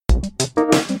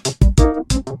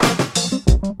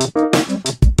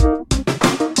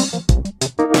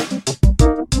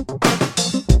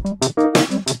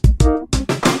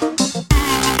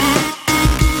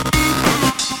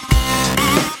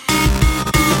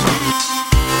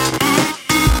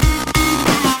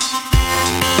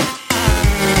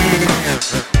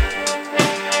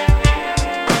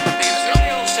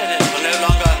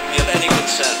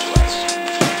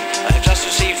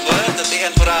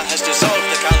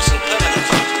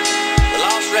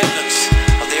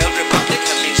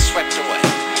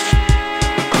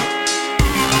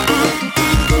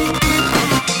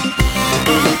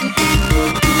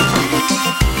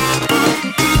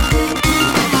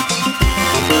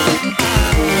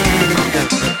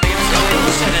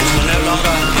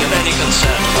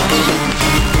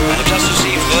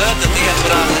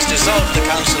dissolved the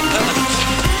council permanently.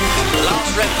 The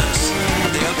last remnants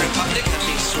of the old republic have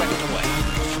been swept away.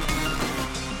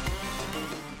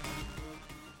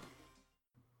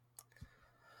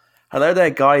 Hello there,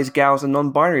 guys, gals, and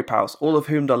non-binary pals, all of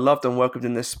whom are loved and welcomed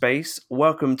in this space.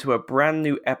 Welcome to a brand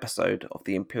new episode of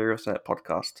the Imperial Senate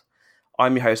podcast.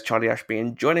 I'm your host, Charlie Ashby,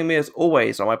 and joining me as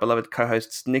always are my beloved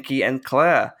co-hosts, Nikki and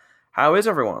Claire. How is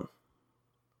everyone?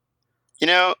 You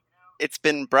know, it's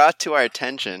been brought to our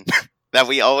attention that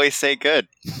we always say good.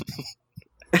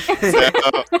 So,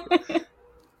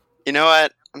 you know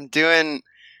what? I'm doing,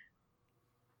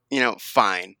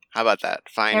 fine. How about that?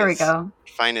 Fine. There we go.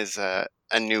 Fine is a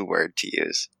new word to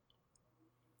use.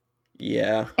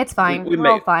 Yeah. It's fine. We're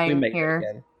all fine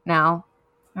here now.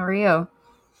 How are you?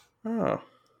 Oh,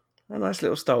 a nice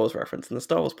little Star Wars reference in the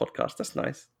Star Wars podcast. That's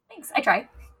nice. Thanks. I try.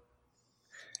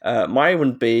 Mine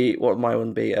would be...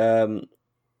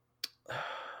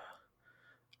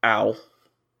 Ow.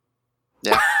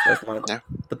 Yeah. That's mine. Yeah.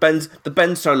 The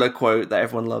Ben Solo quote that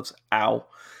everyone loves. Ow.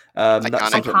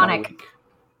 That sums up my week.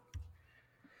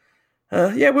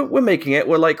 Yeah, we're making it.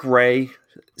 We're like Rey,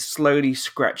 slowly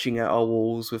scratching at our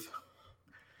walls with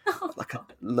like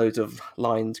loads of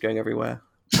lines going everywhere.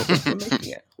 But we're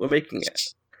making it. We're making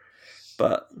it.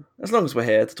 But as long as we're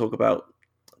here to talk about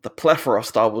the plethora of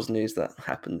Star Wars news that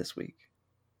happened this week.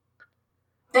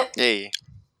 Hey.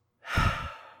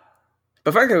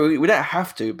 But frankly, we don't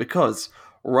have to, because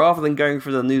rather than going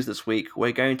through the news this week,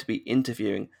 we're going to be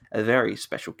interviewing a very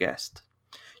special guest.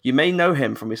 You may know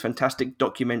him from his fantastic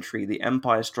documentary, The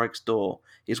Empire Strikes Door,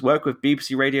 his work with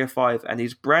BBC Radio 5, and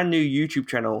his brand new YouTube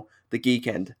channel, The Geek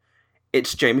End.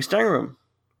 It's Jamie Stangram.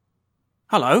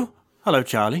 Hello. Hello,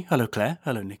 Charlie. Hello, Claire.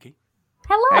 Hello, Nikki.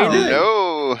 Hello.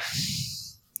 Hello.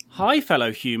 Hi,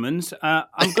 fellow humans.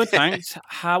 I'm good, thanks.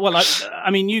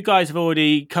 You guys have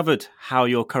already covered how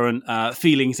your current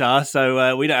feelings are,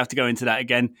 so we don't have to go into that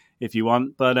again if you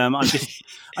want. But I'm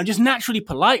just naturally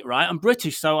polite, right? I'm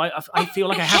British, so I feel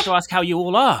like I have to ask how you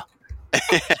all are.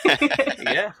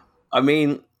 Yeah, I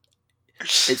mean,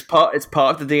 it's part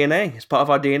of the DNA. It's part of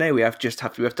our DNA. We have to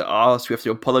ask. We have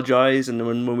to apologise, and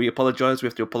when we apologise, we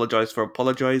have to apologise for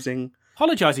apologising.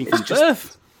 Apologising from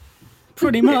birth.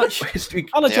 Pretty much. Apologising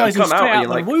straight out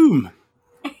of the womb.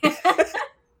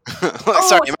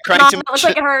 Sorry, am I crying too much? Looks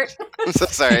like it hurt. I'm so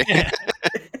sorry.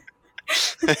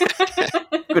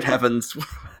 Good heavens.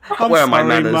 Where are my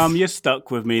manners? Mum, you're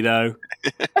stuck with me, though.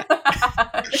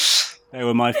 They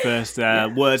were my first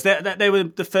words. They were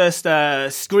the first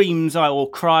screams or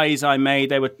cries I made.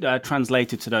 They were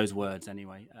translated to those words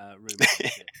anyway.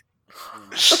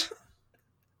 Is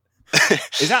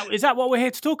that what we're here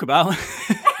to talk about?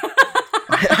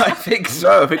 I think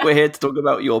so. I think we're here to talk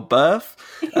about your birth.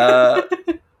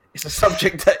 It's a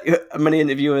subject that many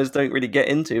interviewers don't really get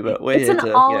into, but we're here to... It's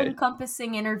an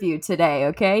all-encompassing interview today,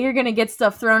 okay? You're going to get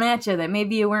stuff thrown at you that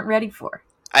maybe you weren't ready for.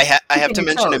 I have to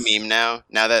mention a meme now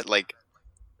that, like,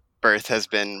 birth has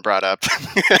been brought up.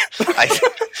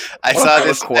 I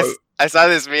saw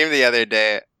this meme the other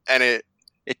day, and it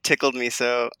tickled me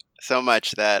so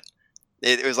much that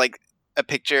it was like a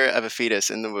picture of a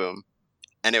fetus in the womb.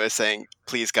 And it was saying,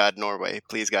 "Please God, Norway.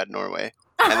 Please God, Norway."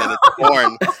 And then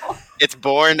it's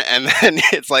born, and then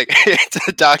it's like, it's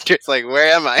a doctor. It's like,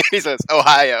 "Where am I?" And he says,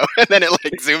 "Ohio." And then it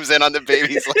like zooms in on the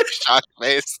baby's like shocked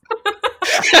face.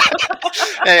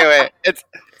 Anyway, it's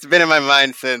been in my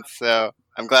mind since, so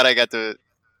I'm glad I got to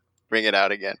bring it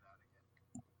out again.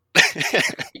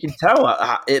 You can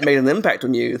tell it made an impact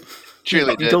on you.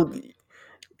 Truly did.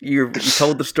 You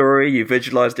told the story. You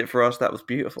visualized it for us. That was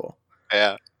beautiful.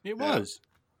 Yeah, it was.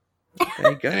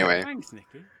 There you go. Anyway, thanks,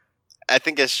 Nikki. I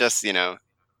think it's just, it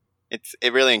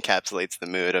really encapsulates the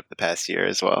mood of the past year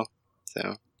as well.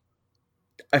 So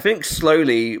I think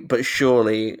slowly but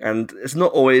surely, and it's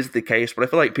not always the case, but I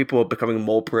feel like people are becoming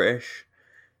more British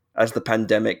as the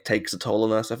pandemic takes a toll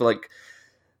on us. I feel like,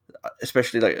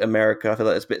 especially like America, I feel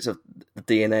like there's bits of the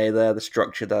DNA there, the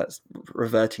structure that's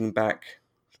reverting back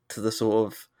to the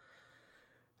sort of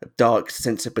dark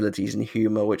sensibilities and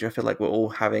humor, which I feel like we're all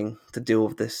having to deal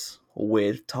with this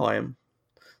weird time.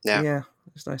 Yeah. So yeah,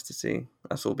 it's nice to see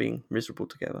us all being miserable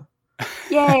together.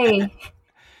 Yay!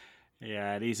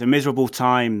 Yeah, these are miserable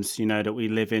times, that we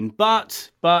live in. But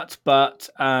I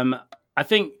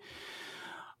think,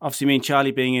 obviously, me and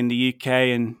Charlie being in the UK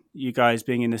and you guys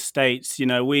being in the States,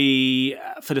 we,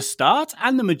 for the start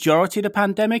and the majority of the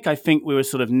pandemic, I think we were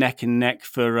sort of neck and neck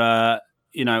for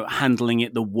handling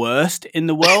it the worst in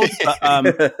the world. But on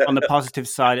the positive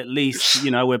side, at least,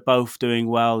 we're both doing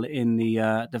well in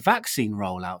the vaccine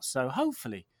rollout. So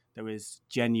hopefully there is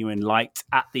genuine light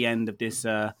at the end of this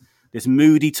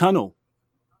moody tunnel.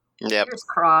 Yep. Fingers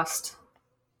crossed.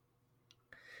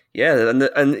 Yeah,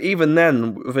 and even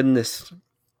then, within this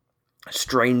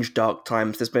strange dark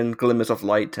times, there's been glimmers of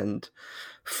light and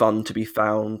fun to be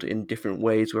found in different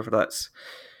ways, whether that's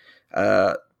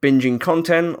binging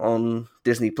content on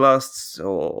Disney Plus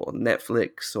or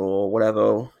Netflix or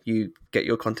whatever you get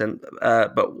your content.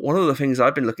 But one of the things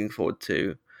I've been looking forward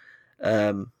to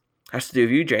has to do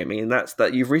with you, Jamie, and that's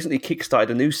that you've recently kickstarted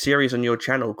a new series on your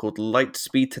channel called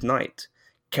Lightspeed Tonight.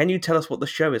 Can you tell us what the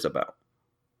show is about?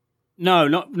 No,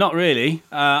 not really.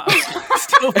 I'm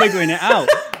still figuring it out.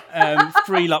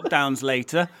 3 lockdowns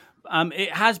later.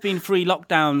 It has been 3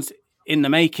 lockdowns in the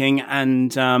making,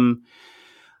 and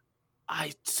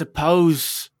I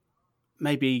suppose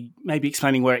maybe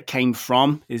explaining where it came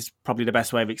from is probably the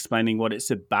best way of explaining what it's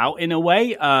about in a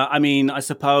way. I mean, I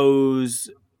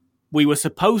suppose we were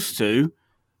supposed to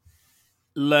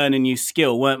learn a new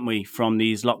skill, weren't we, from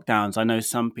these lockdowns? I know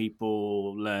some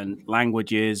people learned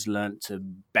languages, learned to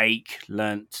bake,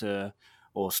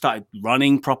 or started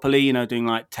running properly, doing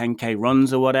like 10K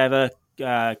runs or whatever,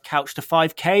 couch to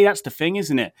 5K. That's the thing,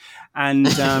 isn't it? And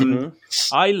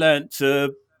I learned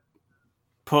to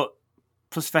put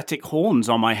prosthetic horns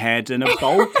on my head and a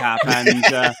bowl cap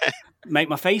and make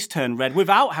my face turn red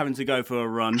without having to go for a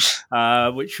run,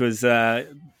 which was a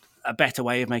better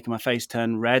way of making my face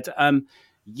turn red.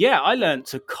 I learned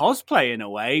to cosplay in a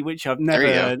way, which I've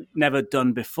never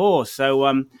done before. So,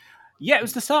 it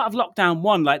was the start of lockdown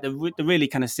 1, like the really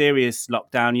kind of serious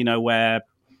lockdown, where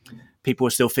people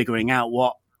were still figuring out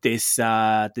what this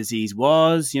disease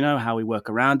was, how we work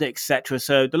around it, etc.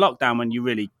 So the lockdown when you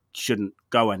really shouldn't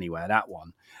go anywhere, that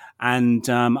one. And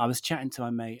I was chatting to my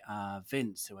mate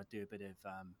Vince, who I do a bit of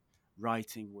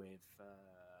writing with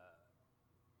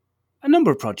a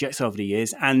number of projects over the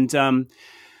years, and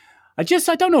I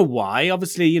don't know why.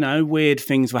 Obviously, weird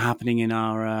things were happening in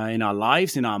our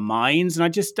lives, in our minds, and I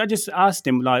just asked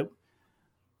him, like,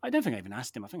 I don't think I even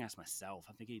asked him. I think I asked myself.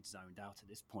 I think he'd zoned out at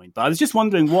this point. But I was just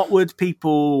wondering, what would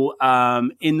people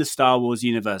in the Star Wars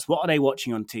universe, what are they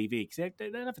watching on TV? Because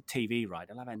they don't have a TV, right?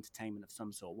 They'll have entertainment of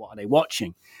some sort. What are they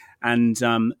watching? And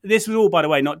this was all, by the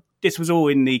way, this was all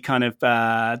in the kind of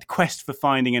the quest for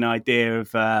finding an idea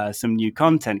of some new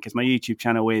content, because my YouTube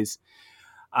channel is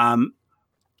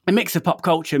a mix of pop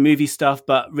culture, movie stuff,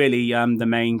 but really the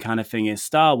main kind of thing is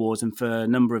Star Wars. And for a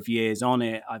number of years on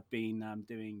it, I've been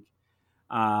doing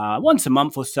once a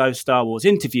month or so Star Wars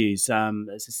interviews.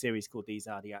 There's a series called These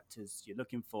Are the Actors You're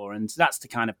Looking For, and that's the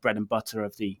kind of bread and butter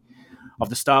of the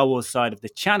Star Wars side of the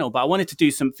channel. But I wanted to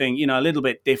do something, a little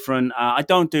bit different. I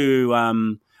don't do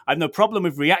I have no problem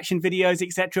with reaction videos,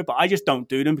 etc., but I just don't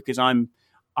do them because I'm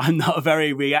not a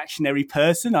very reactionary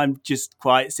person. I'm just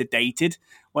quite sedated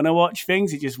when I watch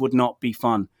things. It just would not be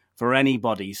fun for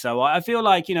anybody. So I feel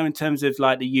like, in terms of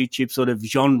like the YouTube sort of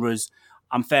genres,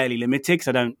 I'm fairly limited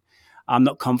because I'm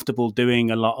not comfortable doing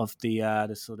a lot of the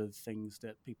sort of things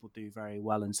that people do very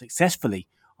well and successfully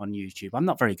on YouTube. I'm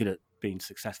not very good at being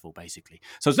successful, basically.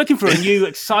 So I was looking for a new,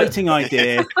 exciting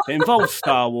idea that involves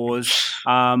Star Wars.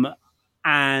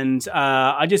 And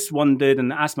I just wondered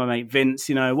and asked my mate Vince,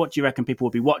 what do you reckon people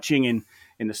will be watching in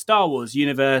the Star Wars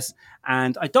universe?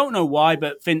 And I don't know why,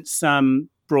 but Vince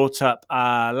brought up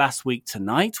Last Week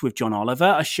Tonight with John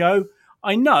Oliver, a show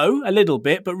I know a little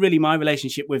bit, but really my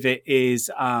relationship with it is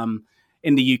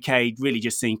in the UK, really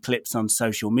just seeing clips on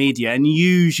social media. And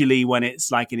usually when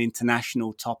it's like an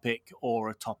international topic or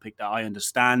a topic that I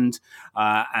understand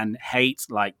and hate,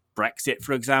 like Brexit,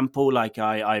 for example, like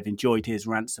I've enjoyed his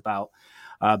rants about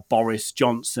Boris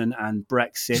Johnson and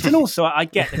Brexit. And also I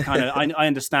get the kind of, I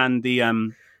understand the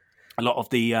a lot of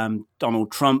the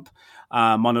Donald Trump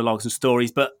monologues and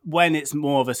stories, but when it's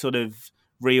more of a sort of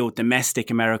real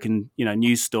domestic American,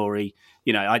 news story,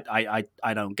 I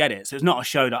don't get it. So it's not a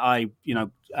show that I,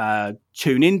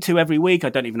 tune into every week. I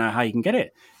don't even know how you can get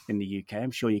it in the UK.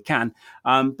 I'm sure you can.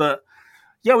 But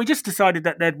yeah, we just decided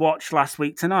that they'd watch Last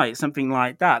Week Tonight, something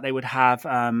like that. They would have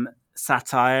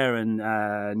satire and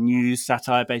news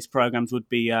satire-based programs would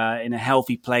be in a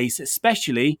healthy place,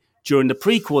 especially during the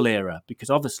prequel era,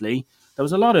 because obviously there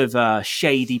was a lot of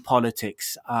shady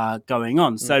politics going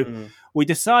on. So we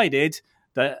decided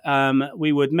that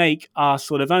we would make our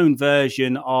sort of own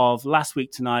version of Last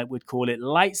Week Tonight. We'd call it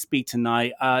Lightspeed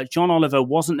Tonight. John Oliver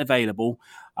wasn't available.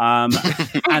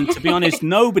 And to be honest,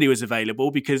 nobody was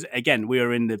available because, again, we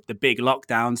were in the big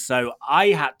lockdown. So I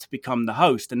had to become the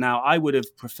host. And now I would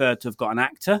have preferred to have got an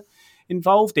actor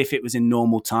involved. If it was in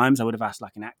normal times, I would have asked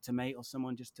like an actor mate or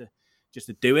someone just to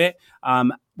do it.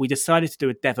 We decided to do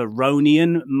a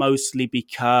Deveronian mostly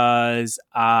because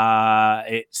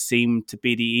it seemed to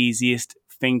be the easiest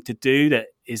thing to do that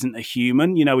isn't a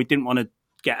human. We didn't want to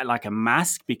get like a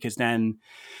mask, because then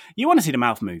you want to see the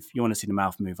mouth move. You want to see the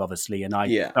mouth move, obviously, and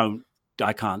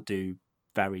I can't do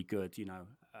very good,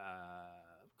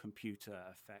 computer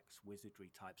effects, wizardry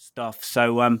type stuff.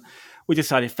 So we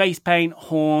decided face paint,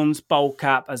 horns, bowl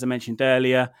cap, as I mentioned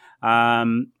earlier,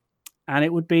 and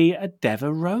it would be a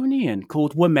Devaronian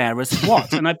called Womerus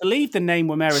Watt. And I believe the name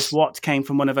Womerus Watt came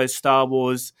from one of those Star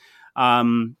Wars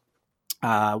Find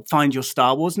Your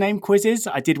Star Wars Name quizzes.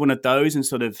 I did one of those and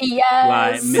sort of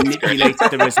manipulated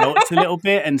the results a little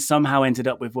bit, and somehow ended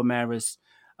up with Womerus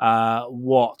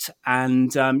Watt.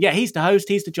 And he's the host.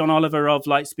 He's the John Oliver of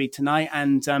Lightspeed Tonight.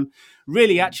 And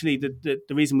really, actually, the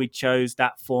reason we chose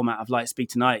that format of Lightspeed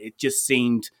Tonight, it just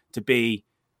seemed to be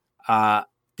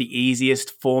the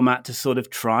easiest format to sort of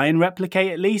try and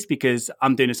replicate, at least, because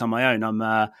I'm doing this on my own. I'm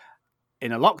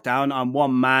in a lockdown. I'm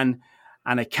one man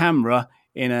and a camera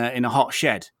in a hot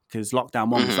shed, because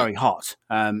lockdown one was very hot.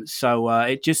 So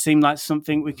it just seemed like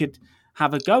something we could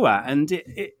have a go at. And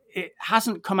it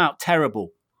hasn't come out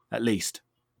terrible, at least.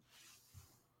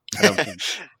 I don't think.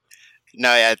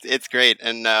 No, yeah, it's great.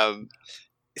 And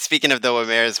speaking of the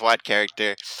Womerus Watt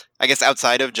character, I guess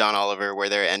outside of John Oliver, were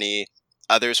there any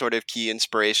other sort of key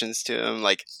inspirations to him?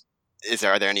 Like,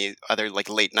 are there any other like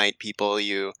late night people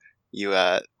you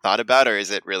thought about, or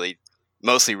is it really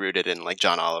mostly rooted in like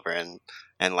John Oliver and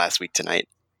Last Week Tonight?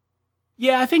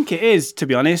 Yeah, I think it is, to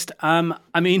be honest.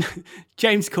 I mean,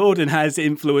 James Corden has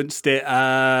influenced it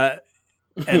a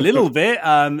little bit.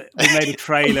 We made a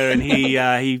trailer, and he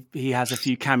has a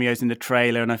few cameos in the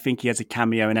trailer, and I think he has a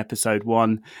cameo in episode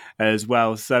 1 as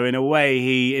well. So in a way,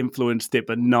 he influenced it,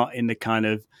 but not in the kind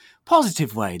of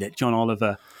positive way that John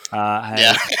Oliver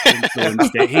has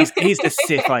influenced it. He's the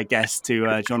Sith, I guess,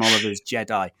 to John Oliver's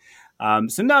Jedi.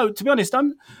 So no, to be honest,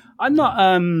 I'm not.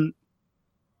 I'm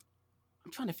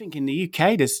trying to think. In the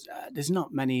UK, there's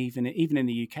not many, even in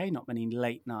the UK, not many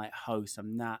late night hosts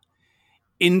I'm not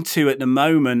into at the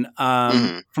moment.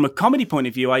 From a comedy point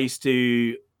of view, I used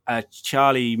to.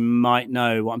 Charlie might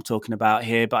know what I'm talking about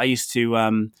here, but I used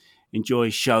to enjoy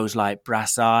shows like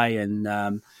Brass Eye and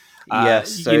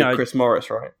Chris Morris,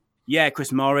 right? Yeah,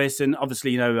 Chris Morris, and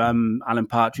obviously, Alan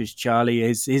Partridge, Charlie,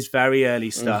 his very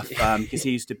early stuff, because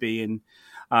he used to be in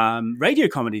radio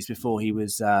comedies before he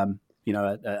was, a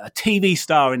TV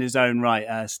star in his own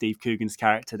right, Steve Coogan's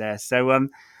character there. So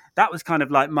that was kind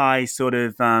of like my sort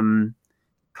of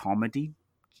comedy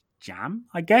jam,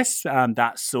 I guess.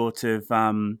 That sort of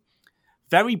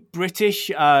very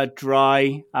British,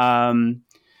 dry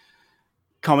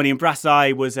comedy. And Brass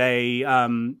Eye was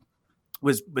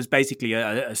was basically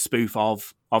a spoof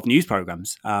of news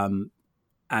programs, and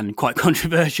quite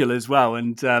controversial as well.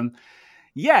 And so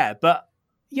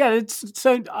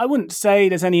I wouldn't say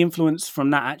there's any influence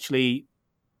from that actually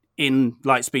in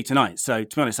Lightspeed Tonight. So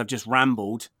to be honest, I've just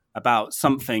rambled about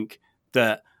something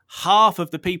that half of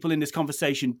the people in this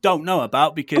conversation don't know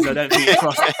about, because I don't think it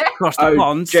crossed the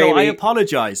pond. Jamie, so I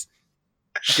apologize.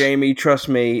 Jamie, trust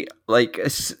me, like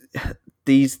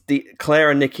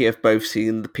Claire and Nikki have both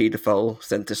seen the paedophile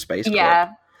sent to space clip. Yeah.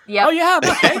 Oh, yeah.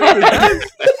 Okay, there we go.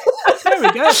 There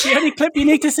we go. It's the only clip you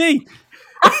need to see.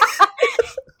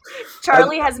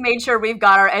 Charlie has made sure we've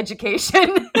got our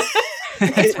education.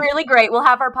 It's really great. We'll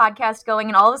have our podcast going,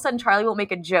 and all of a sudden Charlie will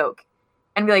make a joke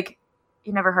and be like,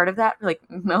 "You never heard of that?" We're like,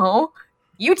 "No."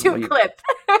 YouTube clip.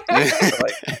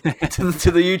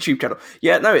 to the YouTube channel.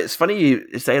 Yeah, no, it's funny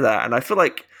you say that, and I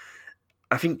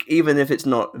think even if it's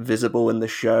not visible in the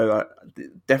show,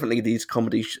 definitely these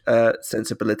comedy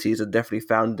sensibilities are definitely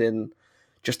found in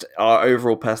just our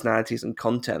overall personalities and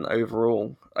content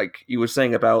overall. Like you were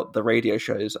saying about the radio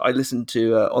shows, I listen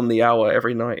to On the Hour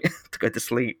every night to go to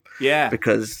sleep. Yeah.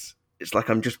 Because it's like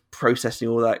I'm just processing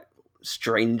all that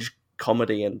strange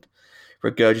comedy and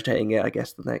regurgitating it, I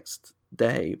guess, the next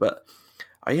day. But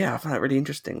I find that really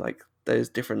interesting. Like the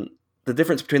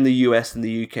difference between the US and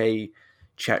the UK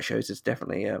chat shows is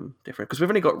definitely different, because we've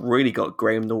only got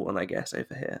Graham Norton, I guess,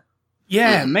 over here.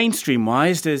 Yeah, mainstream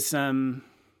wise, there's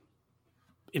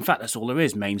in fact that's all there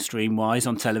is mainstream wise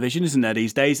on television, isn't there,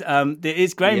 these days? There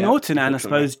is Graham Norton and I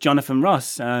suppose Jonathan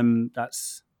Ross.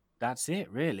 That's it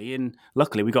really, and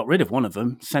luckily we got rid of one of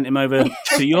them, sent him over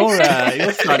to your side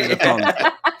of the pond.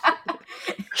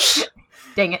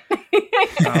 Dang it.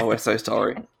 Oh, we're so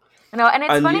sorry. No, and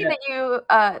it's funny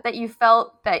that you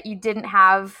felt that you didn't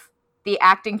have the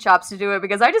acting chops to do it,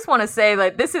 because I just want to say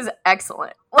that this is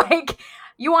excellent. Like,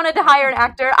 you wanted to hire an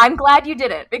actor. I'm glad you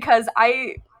did it, because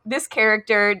this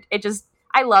character,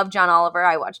 I love John Oliver.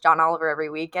 I watch John Oliver every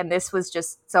week, and this was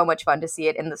just so much fun to see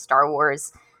it in the Star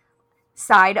Wars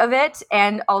side of it.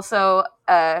 And also,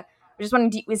 just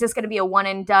wondering, is this going to be a one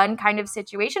and done kind of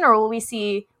situation, or will we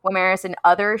see Womerus in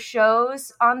other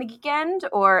shows on the Geekend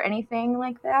or anything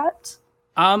like that?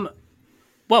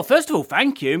 Well, first of all,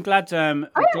 thank you. I'm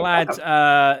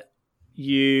glad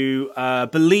you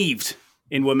believed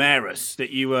in Womerus,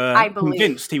 that you were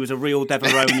convinced he was a real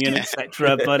Deveronian,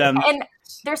 etc. But and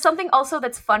there's something also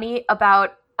that's funny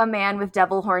about a man with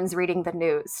devil horns reading the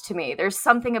news to me. There's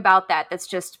something about that that's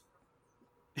just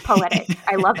poetic.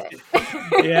 I love it.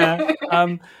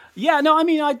 No, I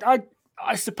mean,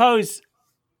 I suppose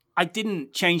I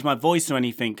didn't change my voice or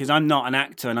anything because I'm not an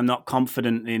actor and I'm not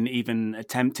confident in even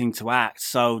attempting to act.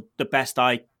 So the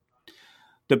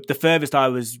furthest I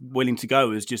was willing to go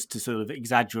was just to sort of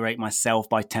exaggerate myself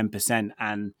by 10%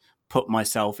 and put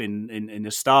myself in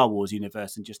the Star Wars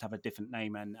universe and just have a different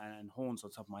name and horns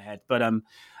on top of my head. But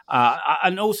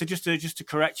and also just to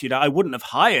correct you, that I wouldn't have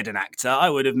hired an actor. I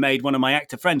would have made one of my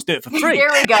actor friends do it for free. There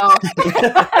we go.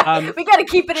 We got to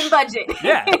keep it in budget.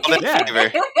 Yeah.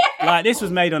 Like this was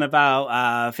made on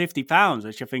about £50,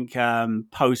 which I think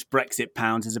post Brexit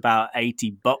pounds is about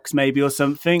 $80 maybe or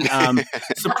something.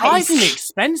 Surprisingly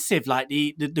expensive. Like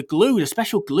the glue, the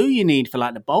special glue you need for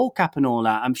like the bowl cap and all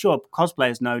that. I'm sure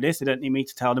cosplayers know this. They don't need me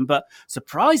to tell them, but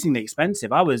surprisingly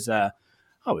expensive. I was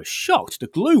shocked. The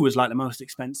glue was like the most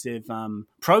expensive.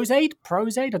 Pros-Aide.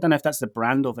 I don't know if that's the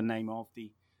brand or the name of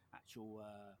the actual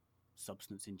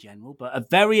substance in general, but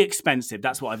very expensive.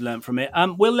 That's what I've learned from it.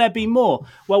 Will there be more?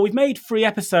 Well, we've made 3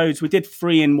 episodes. We did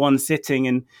 3 in one sitting,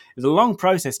 and it was a long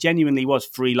process. Genuinely was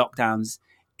 3 lockdowns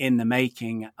in the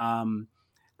making, and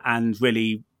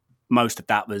really most of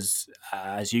that was,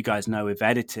 as you guys know, with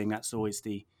editing. That's always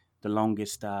the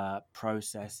longest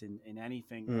process in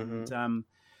anything. Mm-hmm.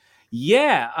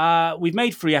 And we've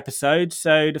made 3 episodes,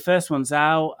 so the first one's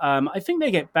out. I think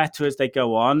they get better as they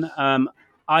go on.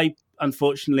 I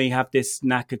unfortunately have this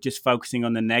knack of just focusing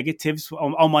on the negatives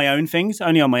on my own things,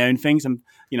 only on my own things. And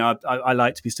I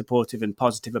like to be supportive and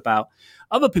positive about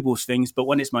other people's things, but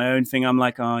when it's my own thing, I'm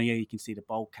like, oh yeah, you can see the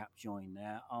bowl cap join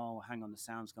there. Oh, hang on, the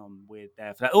sound's gone weird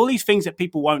there. All these things that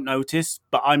people won't notice,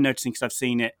 but I'm noticing because I've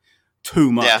seen it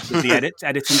too much with the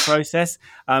editing process.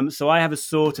 So I have a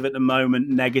sort of, at the moment,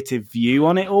 negative view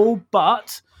on it all.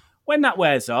 But when that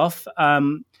wears off,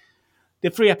 the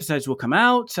 3 episodes will come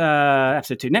out.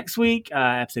 Episode 2 next week,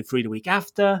 episode 3 the week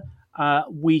after.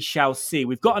 We shall see.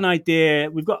 We've got an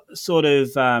idea. We've got sort of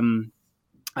an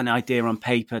idea on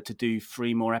paper to do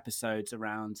 3 more episodes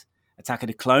around Attack of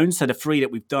the Clones. So the 3 that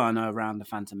we've done are around the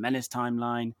Phantom Menace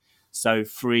timeline. So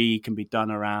 3 can be done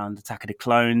around Attack of the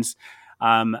Clones.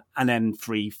 And then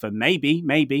 3 for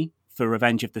maybe for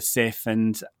Revenge of the Sith.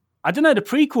 And I don't know, the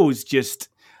prequels just,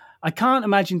 I can't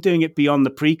imagine doing it beyond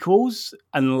the prequels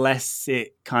unless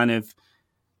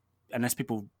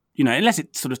people, unless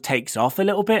it sort of takes off a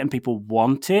little bit and people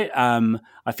want it.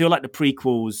 I feel like the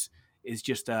prequels is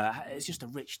just a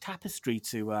rich tapestry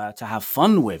to have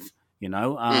fun with,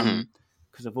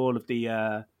 because of all of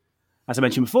the, as I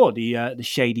mentioned before, the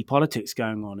shady politics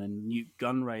going on, and Newt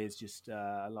Gunray is just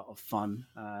a lot of fun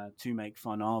to make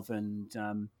fun of, and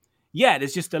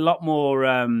there's just a lot more.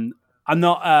 I'm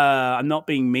not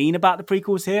being mean about the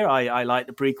prequels here. I like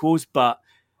the prequels, but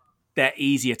they're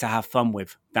easier to have fun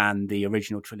with than the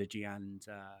original trilogy and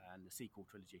the sequel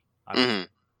trilogy. I mean,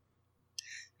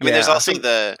 there's also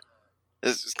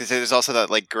there's also that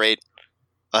like great.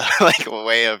 Like a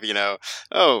way of,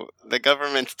 the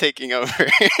government's taking over.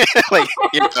 Like,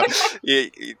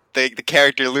 the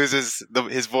character loses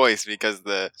his voice because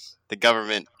the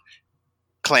government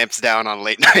clamps down on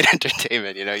late night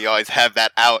entertainment. You always have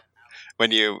that out when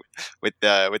with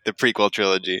the prequel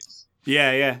trilogy.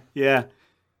 Yeah.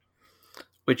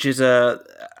 Which is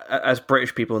as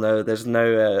British people know, there's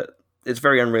no. It's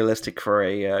very unrealistic for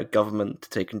a government to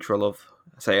take control of,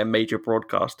 say, a major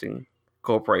broadcasting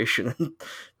corporation and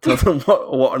tell them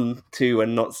what to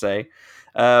and not say.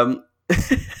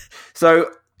 So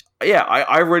yeah,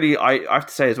 I have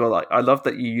to say as well, like, I love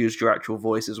that you used your actual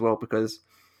voice as well, because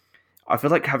I feel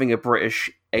like having a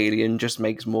British alien just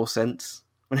makes more sense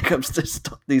when it comes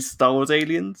to these Star Wars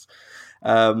aliens.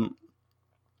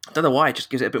 I don't know why, it just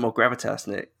gives it a bit more gravitas,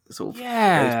 and it sort of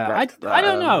I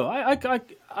don't know.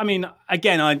 I mean,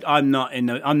 again, I'm not in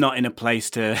a place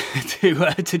to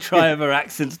try other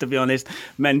accents, to be honest.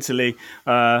 Mentally,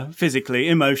 physically,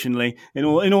 emotionally, in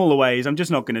all the ways, I'm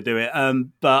just not going to do it.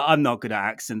 But I'm not good at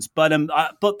accents. But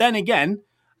then again,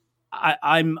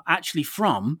 I'm actually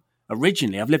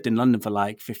originally, I've lived in London for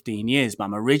like 15 years, but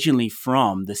I'm originally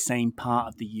from the same part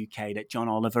of the UK that John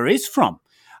Oliver is from.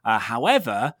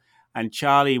 However, and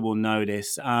Charlie will know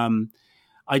this,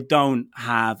 I don't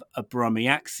have a Brummie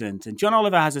accent. And John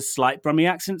Oliver has a slight Brummie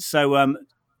accent. So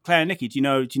Claire and Nikki, do you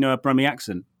know a Brummie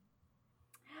accent?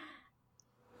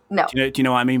 No. Do you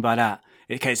know what I mean by that?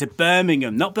 Okay, it's a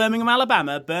Birmingham, not Birmingham,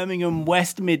 Alabama, Birmingham,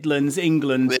 West Midlands,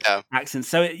 England accent.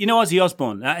 So you know Ozzy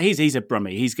Osbourne, he's a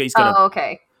Brummie. He's got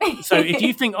okay. So if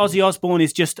you think Ozzy Osbourne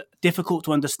is just difficult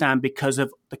to understand because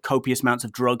of the copious amounts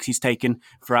of drugs he's taken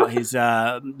throughout his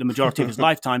the majority of his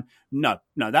lifetime, no,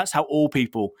 that's how all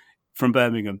people from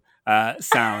Birmingham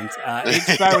sound.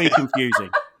 It's very confusing.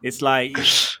 It's like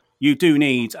you do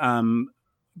need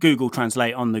Google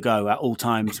Translate on the go at all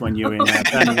times when you're in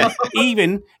Birmingham.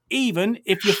 Even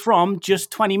if you're from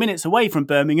just 20 minutes away from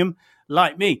Birmingham,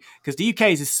 like me, because the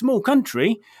UK is a small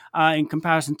country in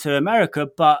comparison to America,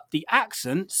 but the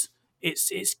accents,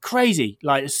 it's crazy.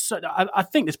 Like I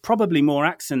think there's probably more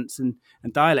accents and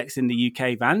dialects in the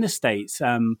UK than the States,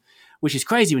 which is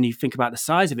crazy when you think about the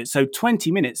size of it. So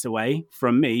 20 minutes away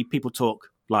from me, people talk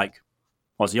like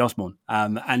Ozzy Osbourne.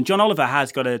 And John Oliver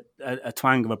has got a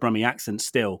twang of a Brummie accent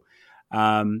still.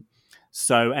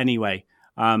 So anyway,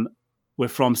 we're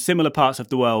from similar parts of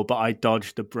the world, but I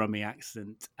dodged the Brummie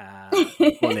accent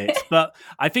bullet. But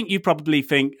I think you probably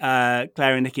think, Claire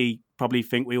and Nikki probably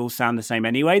think we all sound the same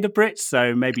anyway, the Brits.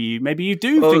 So maybe you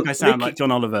do think I sound like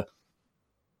John Oliver.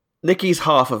 Nikki's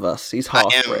half of us. He's half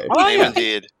British. I am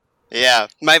indeed. Yeah.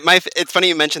 It's funny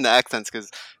you mentioned the accents because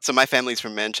my family's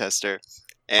from Manchester.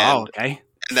 And, okay.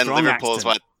 And then Strong Liverpool's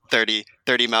accent.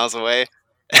 30 miles away,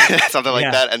 something like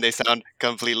that, and they sound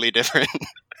completely different.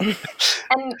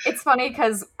 And it's funny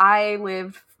because I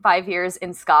lived 5 years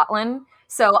in Scotland,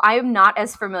 so I'm not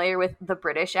as familiar with the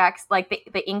British like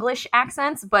the English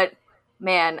accents. But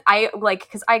man,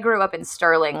 because I grew up in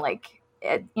Stirling,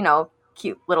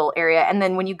 cute little area, and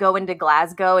then when you go into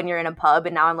Glasgow and you're in a pub,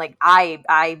 and now I'm like, I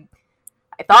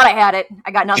thought I had it,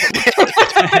 I got nothing,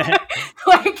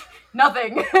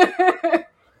 nothing.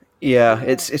 Yeah,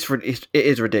 it is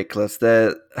ridiculous.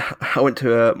 I went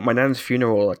to my nan's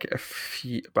funeral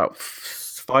about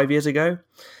 5 years ago,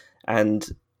 and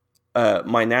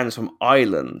my nan's from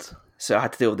Ireland, so I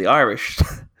had to deal with the Irish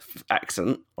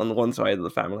accent on the one side of the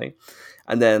family,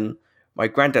 and then my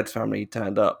granddad's family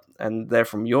turned up, and they're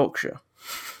from Yorkshire.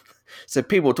 So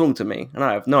people were talking to me, and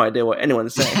I have no idea what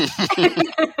anyone's saying.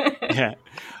 Yeah,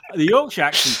 the Yorkshire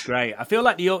accent's great. I feel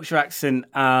like the Yorkshire accent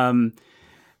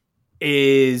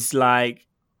is like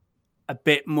a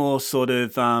bit more sort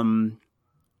of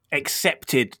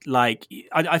accepted. Like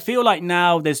I feel like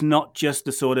now there's not just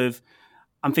the sort of,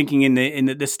 I'm thinking in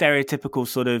the stereotypical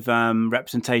sort of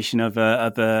representation of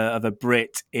a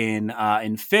Brit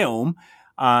in film.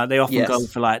 They often go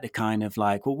for like the kind of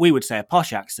like what we would say a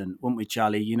posh accent, wouldn't we,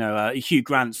 Charlie? You know, Hugh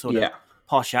Grant sort of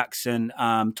posh accent,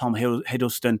 Tom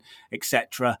Hiddleston,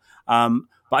 etc.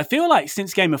 But I feel like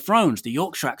since Game of Thrones, the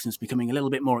Yorkshire accent's becoming a little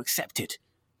bit more accepted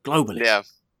globally.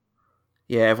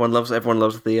 Yeah. Everyone loves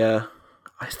the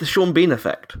it's the Sean Bean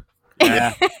effect.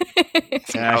 Yeah,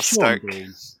 Sean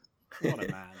Bean. What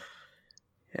a man.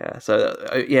 Yeah. So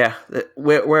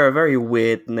we're a very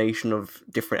weird nation of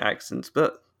different accents,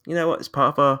 but you know what? It's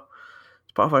part of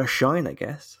our shine, I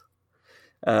guess.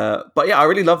 But yeah, I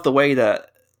really love the way that.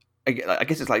 I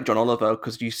guess it's like John Oliver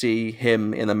because you see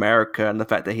him in America, and the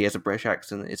fact that he has a British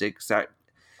accent is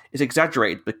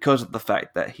exaggerated because of the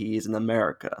fact that he is in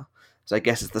America. So I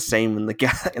guess it's the same in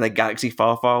in a galaxy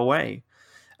far, far away.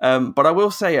 But I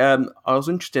will say, I was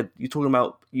interested. You're talking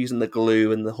about using the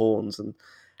glue and the horns, and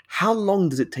how long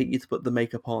does it take you to put the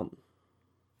makeup on?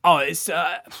 Oh, it's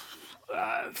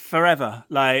forever.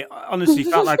 Like honestly,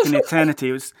 felt like an eternity.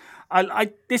 It was.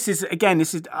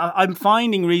 I'm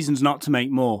finding reasons not to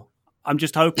make more. I'm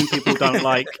just hoping people don't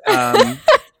like.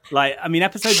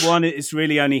 Episode 1 is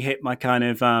really only hit my kind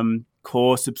of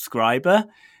core subscriber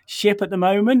ship at the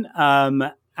moment,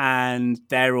 and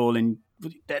they're all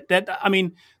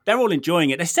they're all enjoying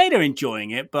it. They say they're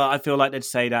enjoying it, but I feel like they'd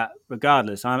say that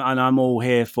regardless. I'm all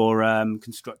here for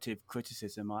constructive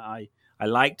criticism. I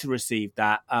like to receive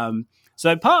that.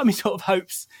 So part of me sort of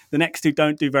hopes the next two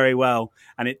don't do very well,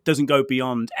 and it doesn't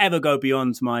ever go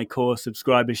beyond my core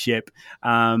subscribership,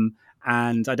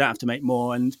 and I don't have to make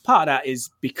more. And part of that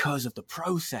is because of the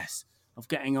process of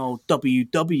getting old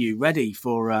WW ready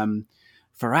for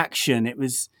action. It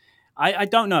was, I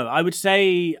don't know. I would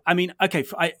say,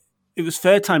 it was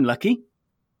third time lucky.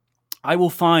 I will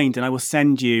find and I will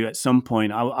send you at some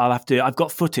point. I'll have to. I've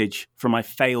got footage from my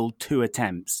failed 2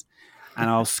 attempts, and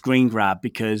I'll screen grab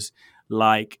because.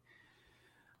 Like,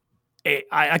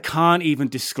 I can't even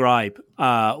describe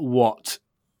what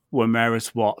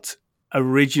Womerus Watt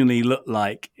originally looked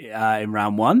like in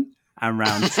round 1 and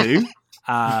round 2.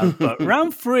 But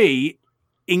round 3,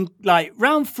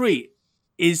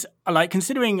 is like,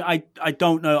 considering I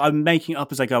don't know, I'm making it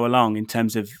up as I go along in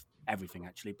terms of everything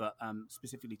actually, but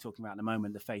specifically talking about at the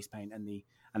moment the face paint and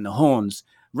the horns.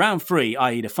 Round 3,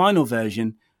 i.e. the final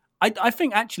version, I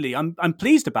think actually I'm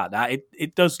pleased about that.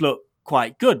 It does look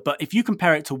quite good, but if you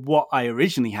compare it to what I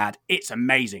originally had, it's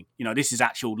amazing. You know, this is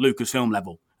actual Lucasfilm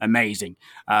level amazing,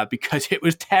 because it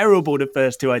was terrible the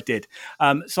first 2 I did.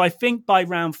 So I think by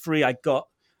round 3 I got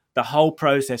the whole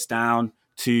process down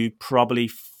to probably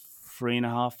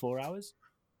 3.5, 4 hours.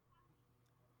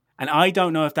 And I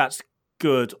don't know if that's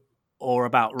good or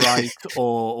about right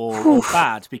or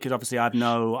bad, because obviously I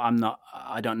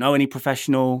don't know any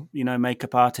professional, you know,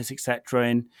 makeup artists,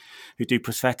 etc., who do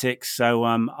prosthetics. So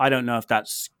I don't know if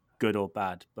that's good or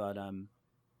bad, but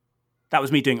that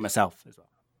was me doing it myself as well.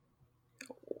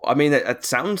 I mean, it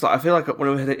sounds like, I feel like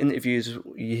when we had interviews,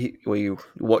 where you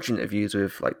watch interviews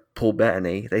with like Paul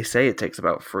Bettany, they say it takes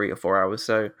about 3 or 4 hours.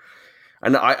 So,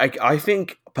 and I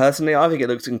think personally, I think it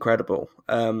looks incredible.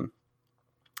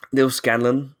 Neil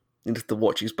Scanlon needs to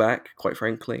watch his back, quite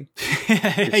frankly.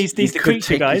 he's the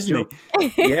creature guy, isn't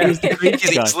he? Yeah, he's the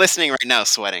creature guy. He's listening right now,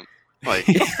 sweating. Like,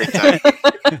 big time.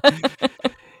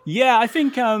 Yeah, I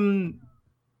think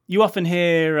you often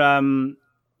hear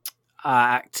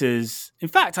actors. In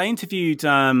fact, I interviewed.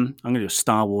 I'm going to do a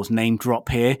Star Wars name drop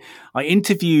here. I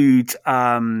interviewed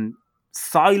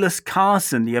Silas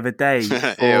Carson the other day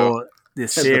for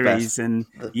this series, and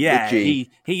he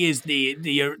is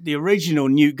the original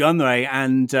Newt Gunray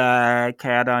and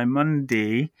Ki-Adi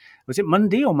Mundi. Was it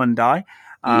Mundi or Mundi?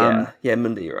 Yeah,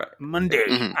 Mundi, you're right. Mundi,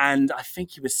 and I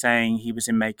think he was saying he was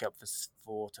in makeup for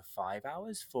 4 to 5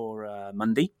 hours for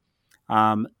Mundi.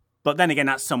 But then again,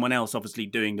 that's someone else obviously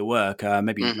doing the work.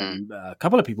 Maybe a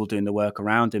couple of people doing the work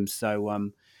around him.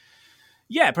 So,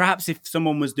 perhaps if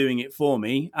someone was doing it for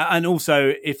me, and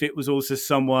also if it was also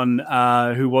someone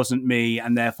who wasn't me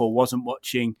and therefore wasn't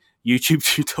watching YouTube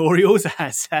tutorials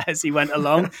as he went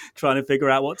along, trying to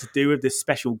figure out what to do with this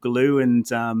special glue. And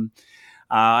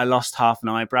I lost half an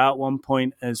eyebrow at one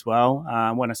point as well.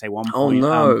 When I say one point. Oh,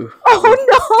 no.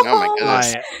 Oh, my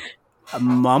goodness. A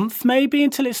month maybe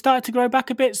until it started to grow back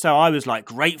a bit. So I was like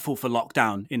grateful for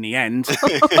lockdown in the end.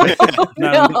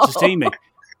 No one got to see me.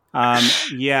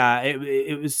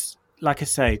 It was, like I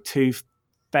say, 2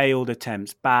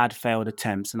 bad failed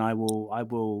attempts, and I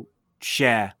will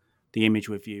share the image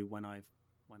with you when I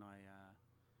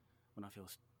feel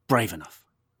brave enough.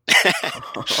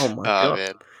 Oh my God.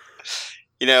 Man.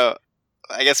 You know,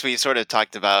 I guess we sort of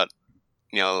talked about,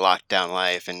 you know, lockdown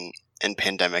life and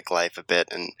pandemic life a bit,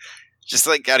 and just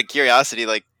like out of curiosity,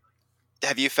 like,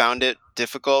 have you found it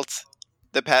difficult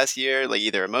the past year, like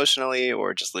either emotionally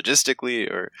or just logistically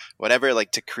or whatever,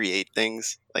 like to create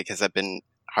things? Like, has that been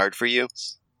hard for you?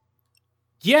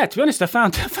 Yeah, to be honest, I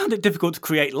found it difficult to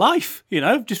create life. You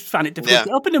know, just found it difficult to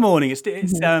get up in the morning. It's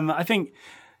I think,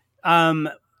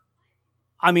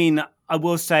 I mean, I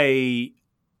will say,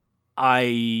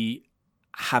 I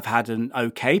have had an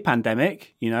okay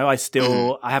pandemic. You know, I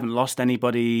haven't lost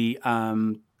anybody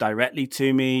directly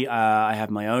to me. I have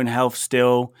my own health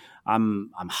still. I'm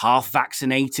half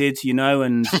vaccinated, you know,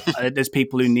 and there's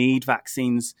people who need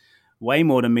vaccines way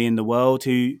more than me in the world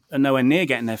who are nowhere near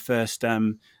getting their first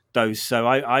dose. So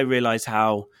I realize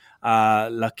how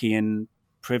lucky and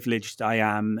privileged I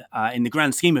am in the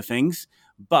grand scheme of things.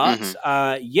 But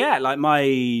like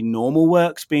my normal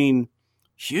work's been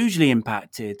hugely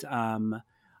impacted.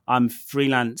 I'm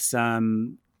freelance.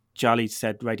 Charlie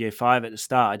said Radio 5 at the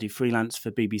start. I do freelance for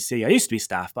BBC. I used to be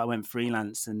staff, but I went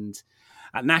freelance. And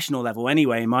at national level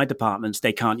anyway, in my departments,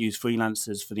 they can't use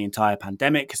freelancers for the entire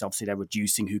pandemic because obviously they're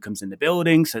reducing who comes in the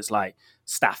building. So it's like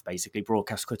staff, basically,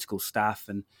 broadcast critical staff.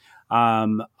 And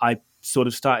I sort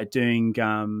of started doing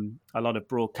a lot of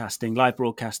live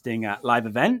broadcasting at live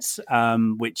events,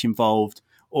 which involved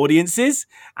audiences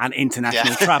and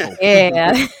international travel.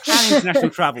 And international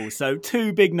travel. So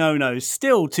 2 big no-nos,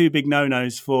 still 2 big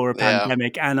no-nos for a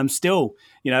pandemic. And I'm still,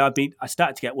 you know, I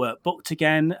started to get work booked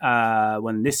again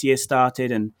when this year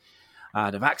started, and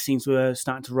the vaccines were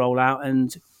starting to roll out.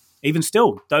 And even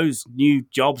still, those new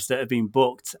jobs that have been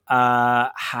booked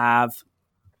have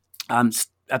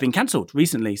been cancelled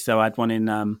recently. So I had one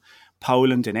in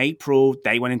Poland in April.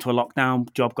 They went into a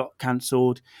lockdown, job got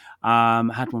cancelled.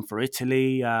 Had one for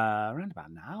Italy around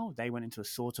about now. They went into a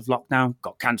sort of lockdown,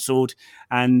 got cancelled.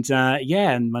 And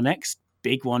and my next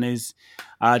big one is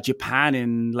Japan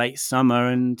in late summer,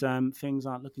 and things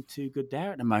aren't looking too good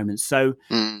there at the moment. So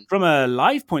from a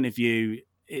live point of view,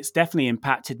 it's definitely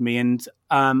impacted me. And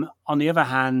on the other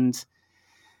hand,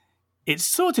 it's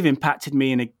sort of impacted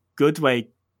me in a good way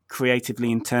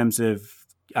creatively in terms of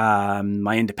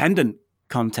my independent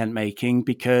content making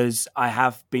because I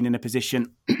have been in a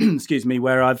position, excuse me,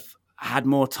 where I've had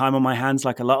more time on my hands,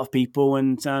 like a lot of people,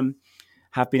 and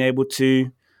have been able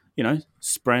to,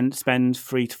 spend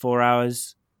 3 to 4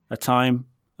 hours a time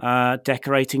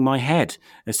decorating my head,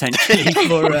 essentially,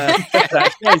 for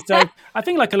that day. So I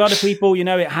think, like a lot of people,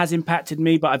 it has impacted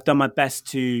me, but I've done my best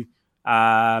to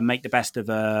make the best of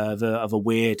a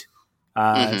weird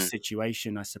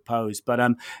situation, I suppose. But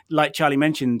like Charlie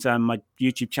mentioned, my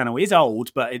YouTube channel is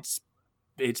old, but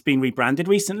it's been rebranded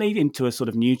recently into a sort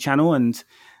of new channel, and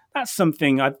that's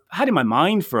something I've had in my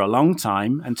mind for a long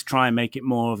time, and to try and make it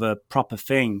more of a proper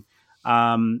thing.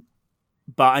 But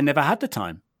I never had the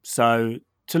time. So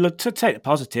to take the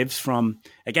positives from,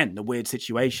 again, the weird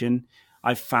situation,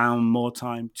 I've found more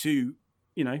time to,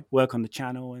 work on the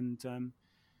channel and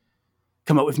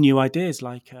come up with new ideas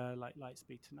like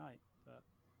Lightspeed tonight. But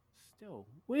still,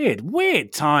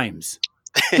 weird times.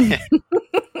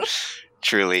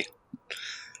 Truly.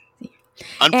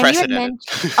 Unprecedented.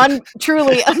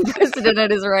 Truly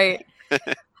unprecedented is right.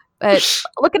 But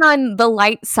looking on the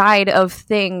light side of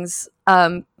things,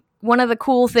 one of the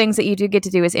cool things that you do get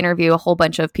to do is interview a whole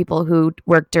bunch of people who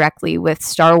work directly with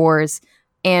Star Wars.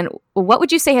 And what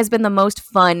would you say has been the most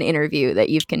fun interview that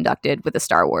you've conducted with a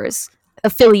Star Wars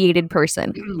affiliated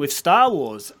person? With Star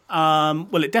Wars?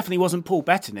 Well, it definitely wasn't Paul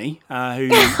Bettany,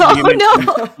 who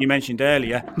you mentioned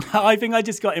earlier. I think I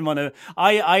just got him on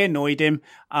I annoyed him.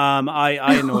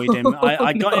 I annoyed him.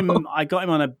 I got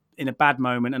him in a bad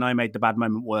moment, and I made the bad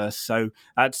moment worse. So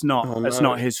that's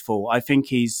not his fault. I think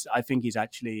he's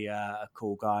actually a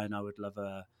cool guy, and I would love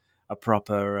a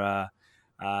proper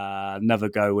another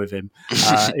go with him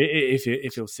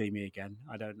if he'll see me again.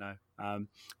 I don't know.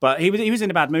 But he was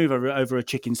in a bad mood over a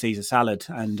chicken Caesar salad,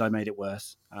 and I made it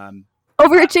worse.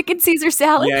 Over a chicken Caesar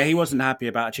salad? Yeah, he wasn't happy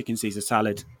about a chicken Caesar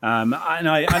salad. And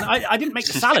I didn't make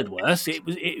the salad worse. It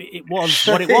was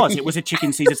what it was. It was a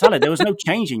chicken Caesar salad. There was no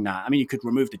changing that. I mean, you could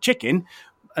remove the chicken,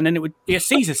 and then it would be a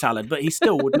Caesar salad. But he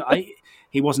still wouldn't.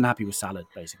 He wasn't happy with salad,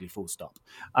 basically. Full stop.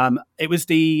 It was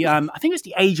I think it was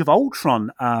the Age of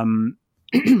Ultron.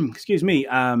 Excuse me.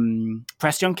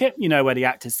 Press junket. Where the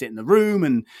actors sit in the room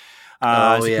and.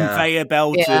 There's a conveyor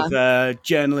belt of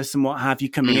journalists and what have you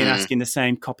coming in asking the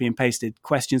same copy and pasted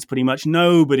questions. Pretty much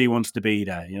nobody wants to be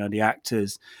there, the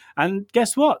actors. And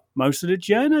guess what? Most of the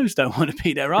journos don't want to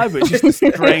be there either. It's just a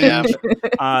strange,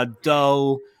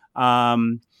 dull,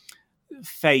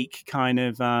 fake kind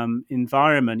of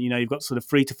environment. You've got sort of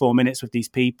 3 to 4 minutes with these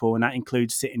people, and that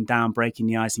includes sitting down, breaking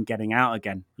the ice and getting out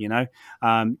again.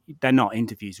 They're not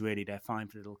interviews really. They're fine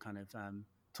for little kind of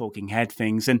talking head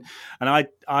things, and I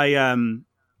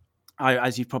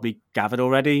as you've probably gathered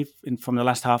already from the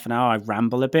last half an hour, I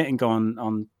ramble a bit and go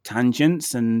on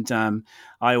tangents, and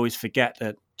I always forget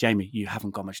that, Jamie, you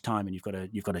haven't got much time and you've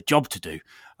got a job to do.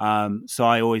 So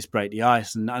I always break the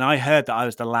ice, and I heard that I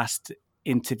was the last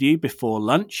interview before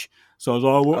lunch. So I was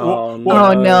like, oh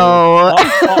no.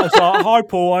 I was like, hi,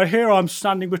 Paul, I hear I'm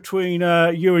standing between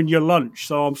you and your lunch,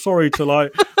 so I'm sorry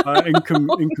to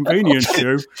inconvenience you.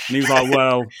 And he was like,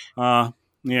 well,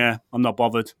 yeah, I'm not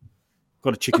bothered.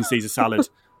 Got a chicken Caesar salad. I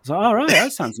was like, all right,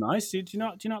 that sounds nice. Do you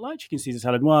not like chicken Caesar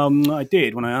salad? Well, I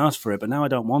did when I asked for it, but now I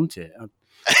don't want it.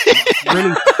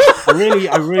 I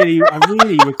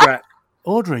really regret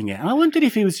ordering it. And I wondered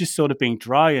if he was just sort of being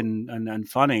dry and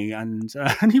funny, and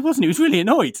he wasn't. He was really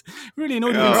annoyed with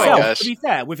himself. To be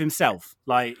fair, with himself,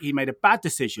 like he made a bad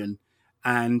decision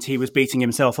and he was beating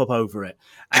himself up over it.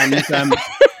 And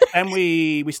and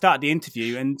we started the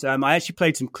interview, and I actually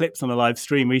played some clips on a live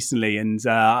stream recently, and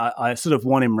I sort of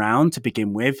won him round to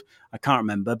begin with. I can't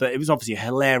remember, but it was obviously a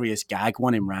hilarious gag.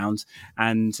 Won him round,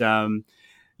 and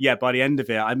by the end of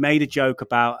it, I made a joke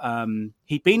about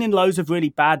he'd been in loads of really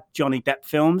bad Johnny Depp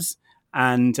films,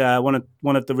 and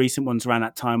one of the recent ones around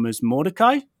that time was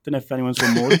Mordecai. Don't know if anyone's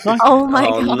seen Mordecai. Oh my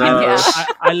god! No. Yeah.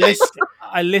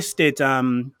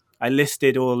 I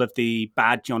listed all of the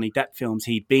bad Johnny Depp films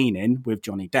he'd been in with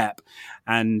Johnny Depp,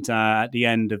 and at the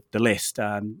end of the list,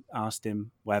 asked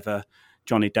him whether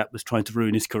Johnny Depp was trying to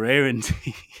ruin his career, and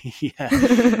he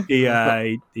didn't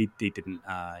think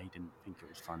it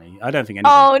was funny. I don't think anything.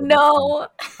 Oh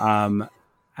no!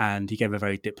 And he gave a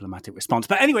very diplomatic response.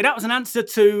 But anyway, that was an answer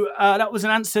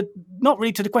not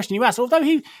really to the question you asked, although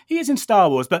he is in Star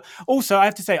Wars. But also, I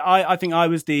have to say, I think I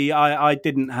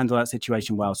didn't handle that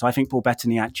situation well. So I think Paul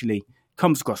Bettany actually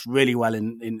comes across really well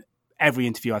in every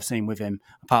interview I've seen with him,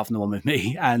 apart from the one with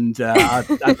me. And I'd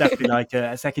definitely like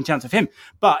a second chance with him.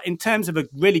 But in terms of a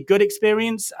really good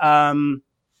experience, I'm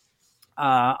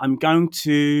going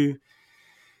to...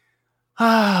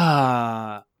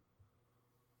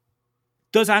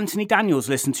 Does Anthony Daniels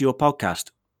listen to your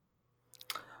podcast?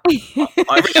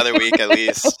 Every other week, at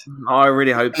least. I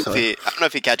really hope so. I don't know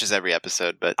if he catches every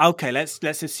episode, but okay, let's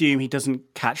assume he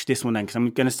doesn't catch this one then, because I'm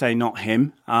going to say not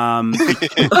him. No,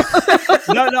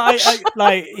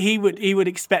 like he would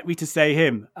expect me to say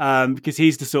him, because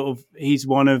he's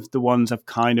one of the ones I've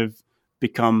kind of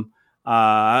become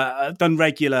done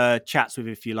regular chats with,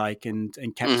 if you like, and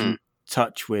kept in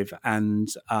touch with, and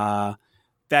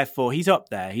therefore he's up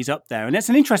there, and it's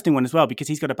an interesting one as well because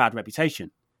he's got a bad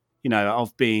reputation.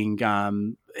 Of being,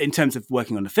 in terms of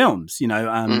working on the films,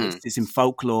 it's in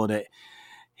folklore that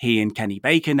he and Kenny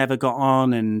Baker never got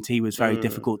on, and he was very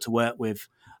difficult to work with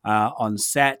on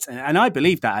set. And I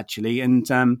believe that, actually. And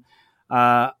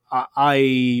I've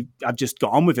just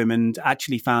got on with him and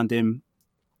actually found him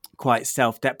quite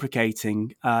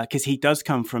self-deprecating, because he does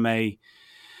come from a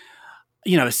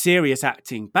serious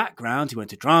acting background. He went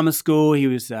to drama school. He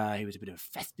was a bit of a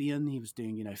thespian. He was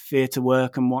doing, theatre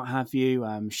work and what have you,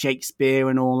 Shakespeare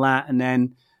and all that, and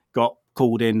then got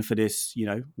called in for this,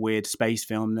 weird space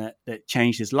film that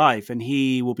changed his life. And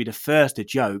he will be the first to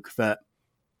joke that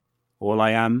all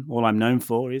I'm known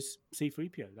for is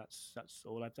C-3PO. That's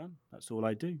all I've done. That's all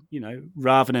I do.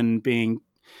 Rather than being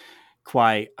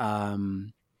quite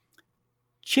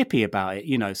chippy about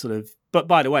it, sort of. But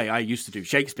by the way, I used to do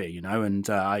Shakespeare, and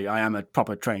I am a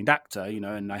proper trained actor,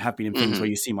 and I have been in things where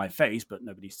you see my face, but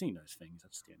nobody's seen those things.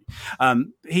 That's the only.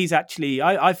 He's actually,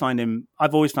 I've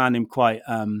always found him quite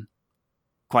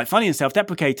funny and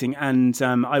self-deprecating, and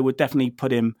I would definitely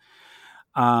put him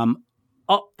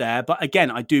up there. But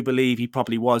again, I do believe he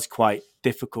probably was quite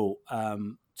difficult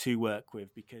to work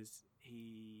with, because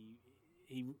he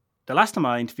the last time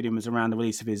I interviewed him was around the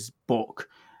release of his book,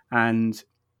 and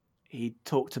he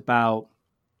talked about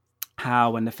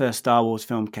how when the first Star Wars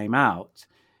film came out,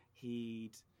 he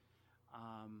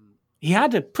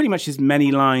had pretty much as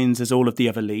many lines as all of the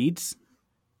other leads.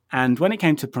 And when it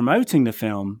came to promoting the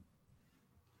film,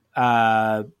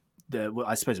 I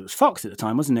suppose it was Fox at the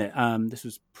time, wasn't it? This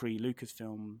was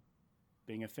pre-Lucasfilm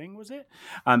being a thing, was it?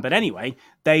 But anyway,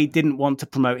 they didn't want to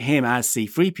promote him as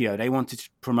C-3PO. They wanted to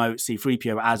promote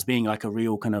C-3PO as being like a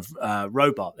real kind of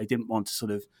robot. They didn't want to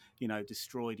sort of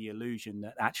destroy the illusion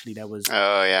that actually there was,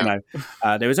 there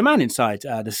was a man inside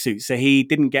the suit. So he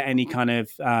didn't get any kind of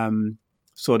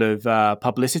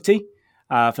publicity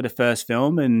for the first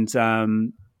film, and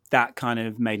that kind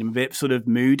of made him a bit sort of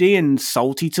moody and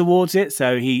salty towards it.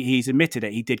 So he's admitted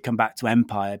it. He did come back to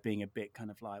Empire being a bit kind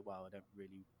of like, well, I don't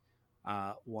really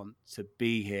want to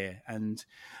be here. And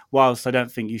whilst I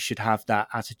don't think you should have that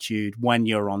attitude when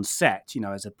you're on set,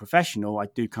 as a professional, I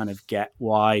do kind of get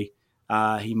why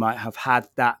he might have had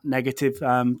that negative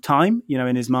time,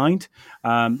 in his mind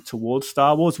towards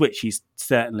Star Wars, which he's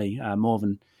certainly more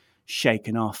than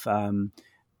shaken off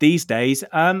these days.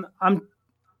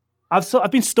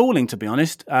 I've been stalling, to be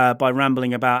honest, by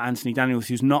rambling about Anthony Daniels,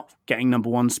 who's not getting number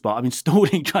one spot. I've been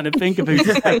stalling trying to think of who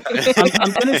to say.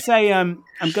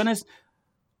 I'm going to say,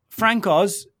 Frank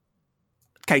Oz.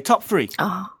 Okay, top three.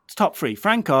 Top three.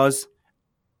 Frank Oz,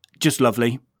 just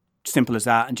lovely. Simple as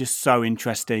that, and just so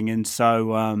interesting and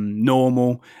so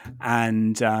normal.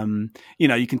 And,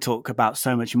 you can talk about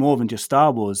so much more than just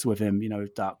Star Wars with him,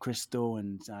 with Dark Crystal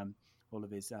and all of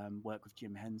his work with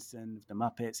Jim Henson, with the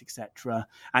Muppets, etc.,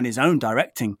 and his own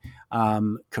directing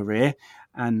career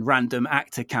and random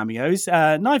actor cameos.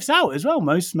 Knives Out as well,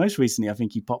 most recently, I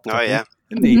think he popped up. Oh, yeah.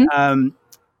 Didn't he?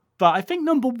 But I think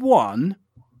number one,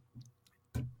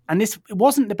 and it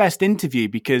wasn't the best interview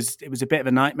because it was a bit of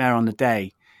a nightmare on the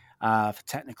day, for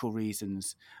technical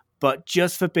reasons, but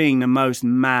just for being the most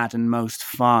mad and most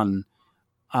fun,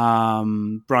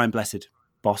 Brian Blessed,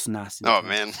 Boss Nass. Oh,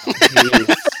 man.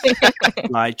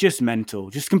 Like, just mental,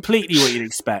 just completely what you'd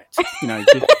expect,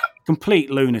 just complete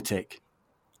lunatic.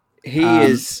 He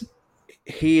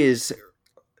is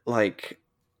like,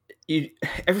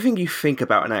 everything you think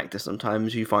about an actor,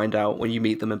 sometimes you find out when you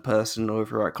meet them in person or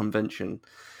over at convention.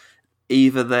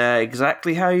 Either they're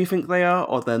exactly how you think they are,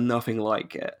 or they're nothing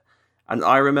like it. And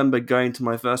I remember going to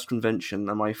my first convention,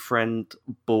 and my friend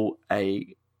bought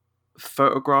a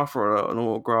photograph or an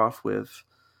autograph with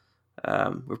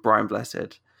Brian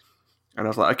Blessed. And I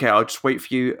was like, okay, I'll just wait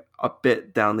for you a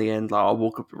bit down the end. Like, I'll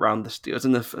walk up around it was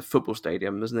in the football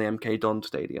stadium. It was in the MK Don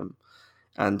Stadium.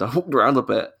 And I walked around a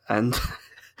bit, and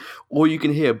all you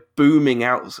can hear booming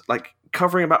out, like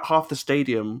covering about half the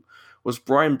stadium, was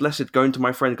Brian Blessed going to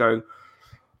my friend going,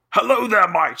 "Hello there,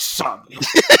 my son."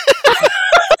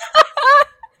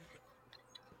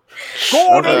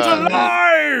 Gordon's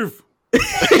alive!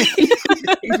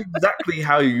 He's exactly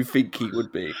how you think he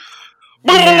would be.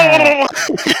 Yeah.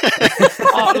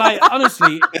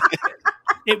 Honestly,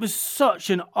 it was such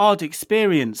an odd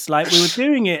experience. Like, we were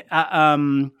doing it at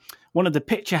one of the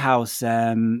Picture House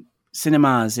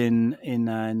cinemas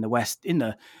in the West,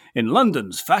 in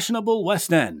London's fashionable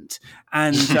West End,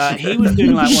 and he was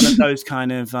doing like one of those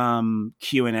kind of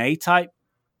Q&A type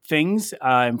things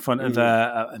in front of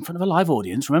a live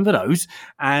audience. Remember those?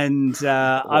 And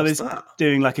I was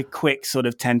doing like a quick sort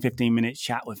of 10-15 minute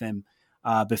chat with him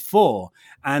before,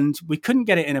 and we couldn't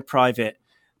get it in a private.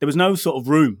 There was no sort of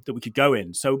room that we could go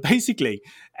in. So basically,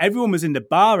 everyone was in the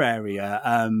bar area,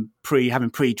 having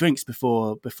pre-drinks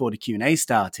before the Q&A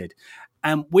started,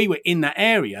 and we were in that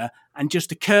area, and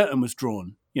just a curtain was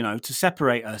drawn, to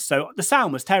separate us. So the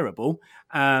sound was terrible.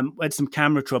 We had some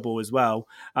camera trouble as well,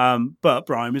 but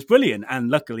Brian was brilliant,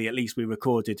 and luckily, at least we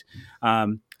recorded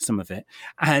some of it.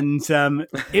 And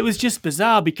it was just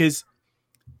bizarre because,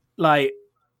 like,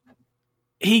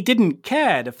 he didn't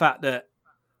care the fact that.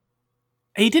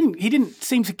 He didn't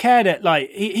seem to care that,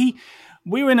 like,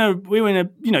 we were in a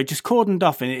just cordoned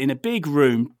off in a big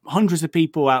room, hundreds of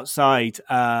people outside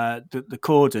the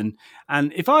cordon,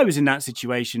 and if I was in that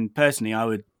situation personally, I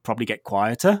would probably get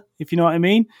quieter, if you know what I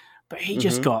mean. But he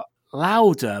just got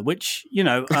louder, which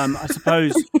I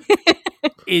suppose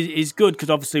is good, because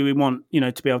obviously we want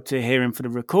to be able to hear him for the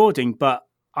recording. But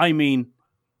I mean,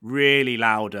 really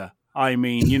louder. I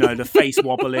mean, the face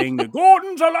wobbling, the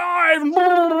Gordon's alive,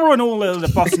 and all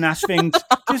the Boss Nass things,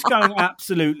 just going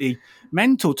absolutely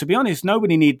mental. To be honest,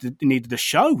 nobody needed the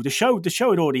show. The show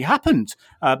had already happened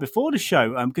before the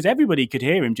show, because everybody could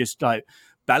hear him just like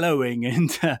bellowing,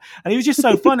 and it was just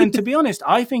so fun. And to be honest,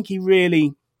 I think he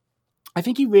really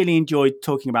enjoyed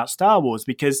talking about Star Wars,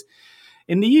 because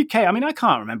in the UK, I mean, I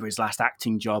can't remember his last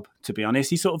acting job, to be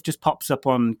honest. He sort of just pops up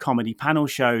on comedy panel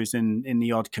shows and in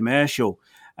the odd commercial.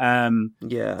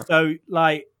 So,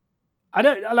 like, I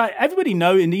don't like everybody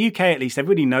know in the UK, at least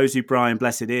everybody knows who Brian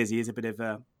Blessed is. He is a bit of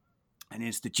an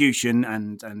institution,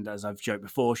 and as I've joked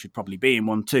before, should probably be in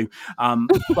one too.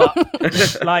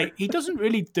 But like, he doesn't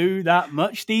really do that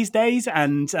much these days.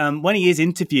 And when he is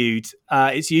interviewed,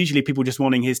 it's usually people just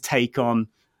wanting his take on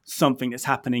something that's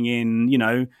happening in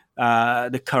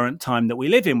the current time that we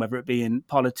live in, whether it be in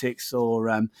politics or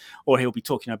he'll be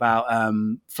talking about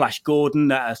Flash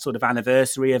Gordon at a sort of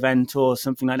anniversary event or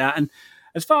something like that. And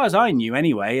as far as I knew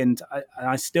anyway, and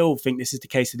I still think this is the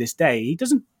case to this day, he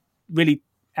doesn't really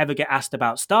ever get asked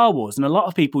about Star Wars. And a lot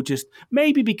of people just,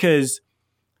 maybe because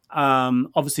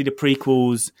obviously the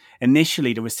prequels,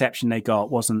 initially the reception they got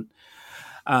wasn't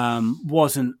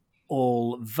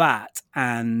all that,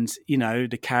 and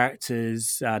the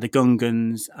characters, the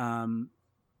Gungans,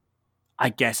 I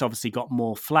guess obviously got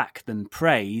more flack than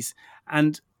praise.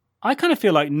 And I kind of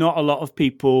feel like not a lot of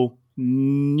people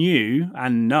knew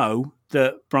and know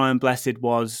that Brian Blessed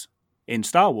was in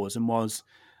Star Wars and was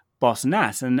Boss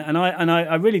Nass, and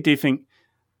I really do think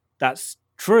that's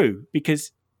true,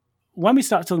 because when we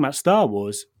start talking about Star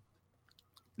Wars,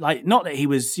 like, not that he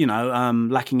was,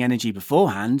 lacking energy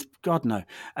beforehand, God no,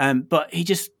 but he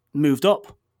just moved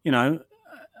up, a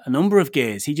number of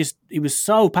gears. He was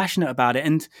so passionate about it,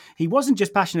 and he wasn't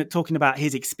just passionate talking about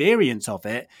his experience of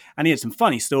it, and he had some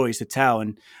funny stories to tell.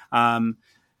 And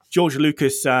George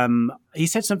Lucas, he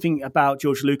said something about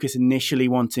George Lucas initially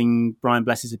wanting Brian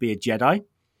Blessed to be a Jedi,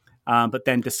 but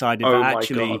then decided that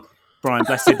actually God. Brian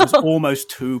Blessed was almost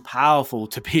too powerful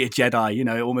to be a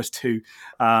Jedi, almost too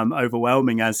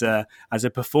overwhelming as a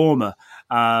performer.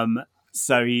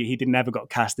 So he never got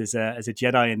cast as a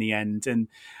Jedi in the end.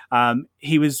 And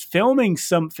he was filming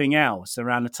something else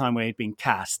around the time where he'd been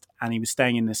cast, and he was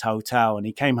staying in this hotel, and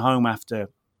he came back to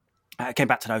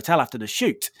the hotel after the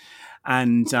shoot,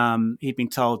 and he'd been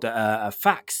told that a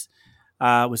fax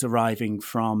was arriving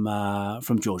from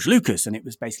George Lucas, and it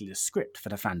was basically the script for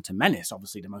The Phantom Menace,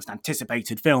 obviously the most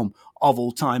anticipated film of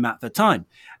all time at the time.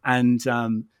 And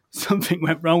something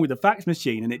went wrong with the fax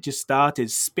machine, and it just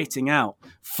started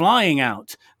flying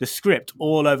out the script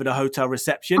all over the hotel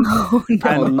reception. Oh,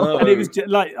 no. And it was just,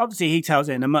 like, obviously he tells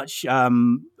it in a much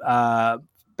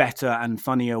better and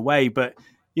funnier way, but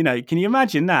can you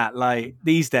imagine that, like,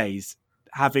 these days,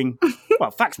 having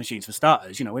fax machines for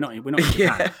starters, we're not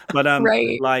yeah. But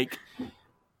right. Like,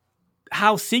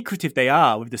 how secretive they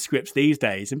are with the scripts these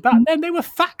days, and back then they were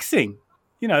faxing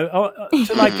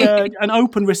to like an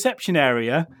open reception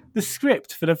area, the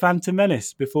script for The Phantom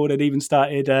Menace before they'd even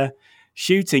started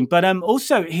shooting. But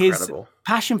also his Incredible.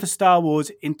 passion for Star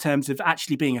Wars in terms of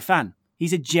actually being a fan.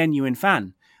 He's a genuine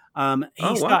fan.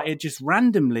 He started just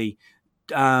randomly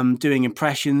doing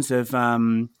impressions of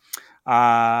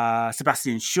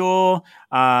Sebastian Shaw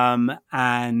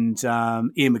and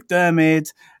Ian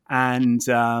McDiarmid and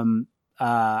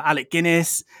Alec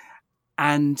Guinness,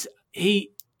 and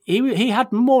he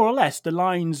had more or less the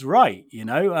lines right, you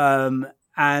know,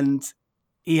 and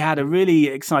he had a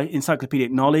really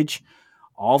encyclopedic knowledge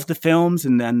of the films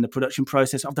and then the production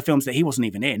process of the films that he wasn't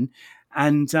even in.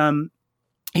 And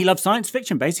he loved science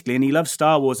fiction, basically, and he loved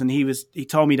Star Wars. And he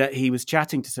told me that he was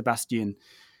chatting to Sebastian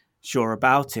Shaw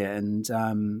about it.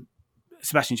 And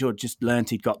Sebastian Shaw just learned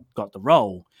he'd got the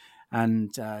role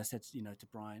and said, you know, to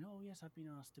Brian, "Oh, yes, I've been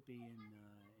asked to be in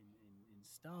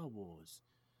Star Wars."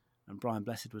 And Brian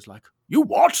Blessed was like, "You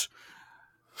what?"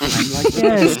 I'm like,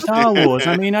 "Yeah, Star Wars.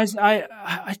 I mean, I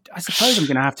suppose I'm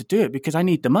going to have to do it because I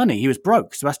need the money." He was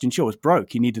broke. Sebastian Shaw was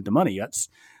broke. He needed the money.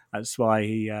 That's why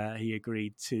he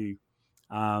agreed to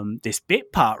this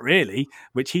bit part, really,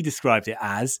 which he described it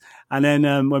as. And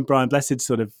then when Brian Blessed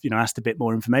sort of, you know, asked a bit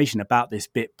more information about this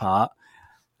bit part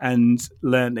and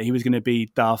learned that he was going to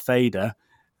be Darth Vader,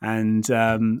 and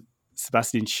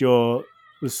Sebastian Shaw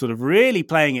was sort of really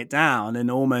playing it down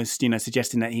and almost, you know,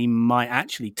 suggesting that he might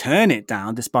actually turn it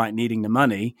down despite needing the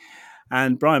money.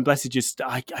 And Brian Blessed just,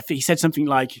 I think he said something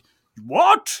like,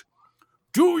 "What?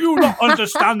 Do you not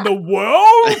understand the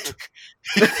world?"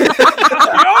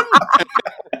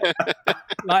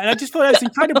 Like, and I just thought that was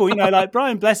incredible, you know, like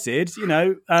Brian Blessed, you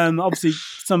know, obviously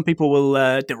some people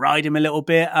will deride him a little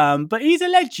bit, but he's a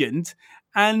legend.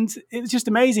 And it was just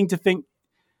amazing to think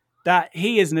that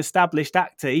he, as an established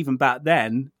actor, even back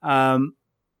then,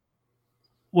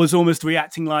 was almost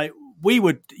reacting like we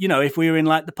would, you know, if we were in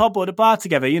like the pub or the bar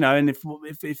together, you know, and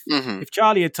if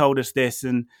Charlie had told us this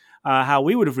and how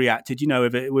we would have reacted, you know,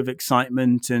 with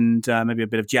excitement and maybe a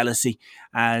bit of jealousy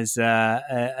as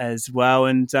well.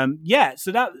 And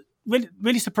so that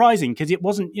really surprising because it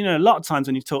wasn't, you know, a lot of times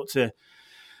when you talk to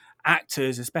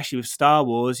actors, especially with Star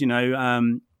Wars, you know,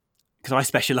 because I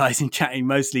specialize in chatting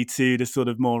mostly to the sort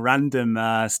of more random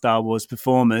Star Wars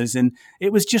performers. And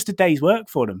it was just a day's work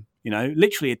for them, you know,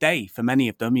 literally a day for many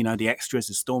of them, you know, the extras,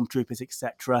 the stormtroopers,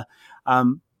 etc.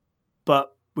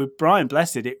 But with Brian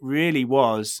Blessed, it really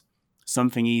was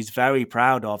something he's very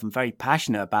proud of and very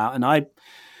passionate about.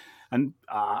 And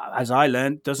as I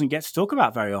learned, doesn't get to talk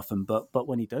about very often. But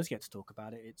when he does get to talk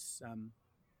about it, it's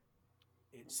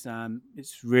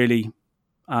really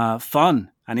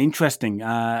fun and interesting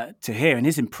to hear, and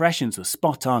his impressions were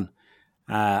spot on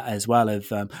as well.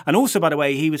 And also, by the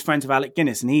way, he was friends with Alec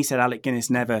Guinness, and he said Alec Guinness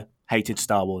never hated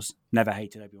Star Wars, never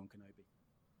hated Obi-Wan Kenobi.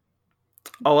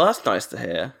 Oh, well, that's nice to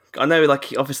hear. I know,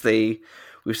 like, obviously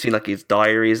we've seen like his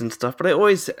diaries and stuff, but I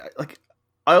always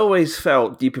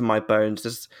felt deep in my bones,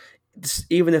 just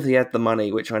even if he had the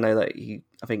money, which I know that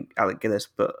I think Alec Guinness,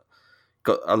 but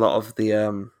got a lot of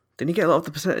the didn't he get a lot of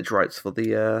the percentage rights for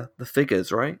the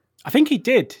figures, right? I think he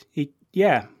did.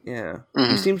 Yeah.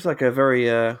 Mm-hmm. He seems like a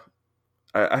very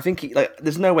I think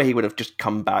there's no way he would have just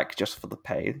come back just for the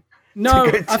pay. No,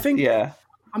 I think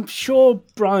I'm sure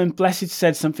Brian Blessed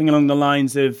said something along the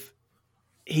lines of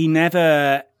he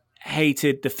never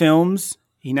hated the films,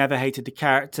 he never hated the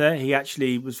character. He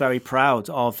actually was very proud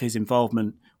of his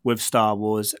involvement with Star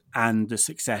Wars and the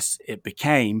success it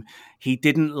became. He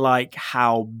didn't like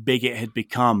how big it had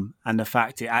become and the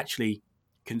fact it actually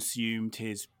consumed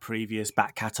his previous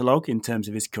back catalogue in terms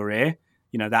of his career.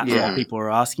 You know, that's what people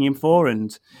are asking him for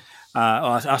and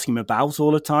asking him about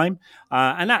all the time.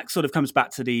 And that sort of comes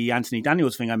back to the Anthony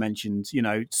Daniels thing I mentioned. You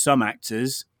know, some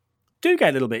actors do get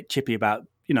a little bit chippy about,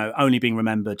 you know, only being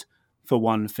remembered for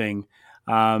one thing.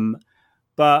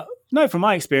 But no, from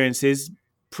my experiences,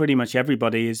 pretty much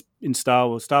everybody is in Star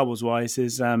Wars wise,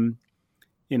 is,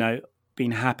 you know,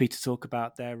 been happy to talk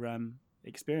about their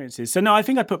experiences. So no, I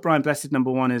think I'd put Brian Blessed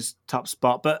number one as top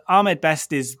spot, but Ahmed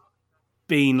Best is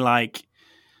been like,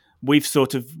 we've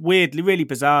sort of weirdly, really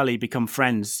bizarrely become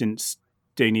friends since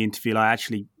doing the interview. Like,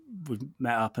 actually, we've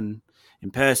met up in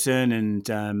person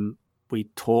and we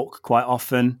talk quite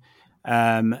often.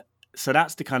 So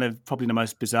that's the kind of probably the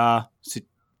most bizarre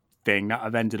thing that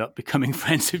I've ended up becoming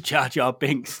friends with Jar Jar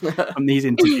Binks from these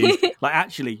interviews. Like,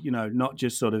 actually, you know, not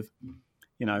just sort of,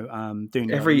 you know,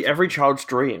 doing every child's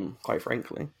dream, quite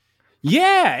frankly.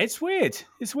 Yeah, it's weird.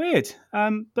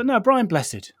 But no, Brian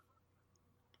Blessed.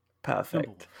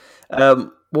 Perfect.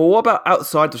 Well, what about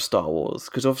outside of Star Wars?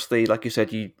 Because obviously, like you said,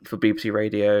 for BBC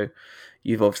Radio,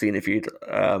 you've obviously interviewed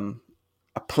a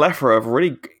plethora of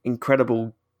really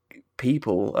incredible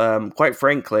people. Quite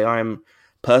frankly, I'm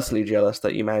personally jealous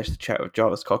that you managed to chat with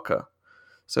Jarvis Cocker.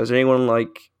 So is there anyone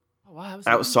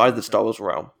outside the Star Wars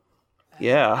realm?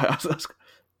 Yeah.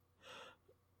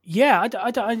 Yeah,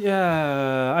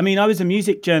 I mean, I was a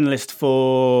music journalist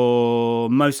for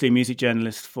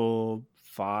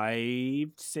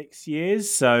 5-6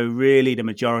 years. So really the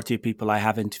majority of people I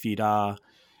have interviewed are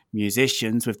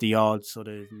musicians, with the odd sort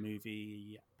of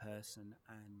movie person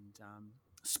and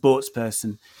sports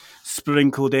person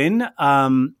sprinkled in.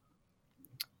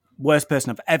 Worst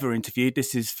person I've ever interviewed.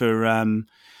 This is for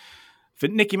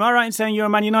Nicky. Am I right in saying you're a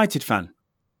Man United fan?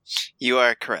 You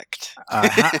are correct.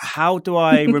 How do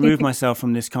I remove myself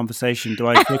from this conversation? Do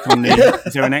I click on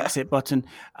is there an exit button?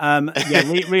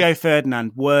 Rio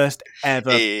Ferdinand, worst ever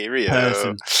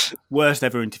person, worst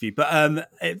ever interview. But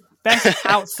best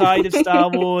outside of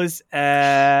Star Wars,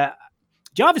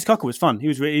 Jarvis Cocker was fun.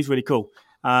 He's really cool.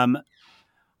 I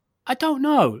don't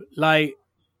know,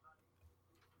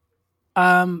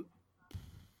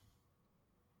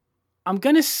 I'm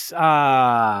gonna.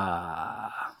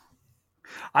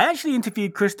 I actually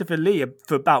interviewed Christopher Lee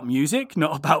for about music,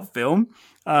 not about film.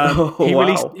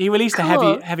 He released a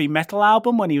heavy metal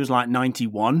album when he was like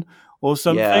 91 or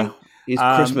something. Yeah, his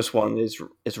Christmas one is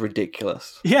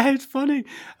ridiculous. Yeah, it's funny.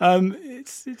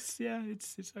 It's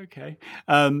okay.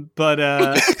 But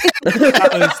that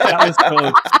was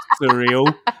called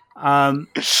Surreal.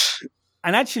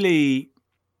 And actually,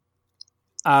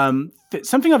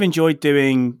 something I've enjoyed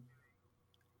doing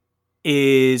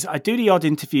is I do the odd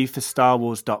interview for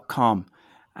StarWars.com,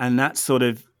 and that's sort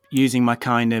of using my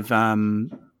kind of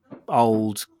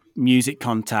old music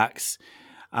contacts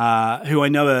who I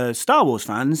know are Star Wars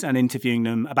fans and interviewing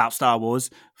them about Star Wars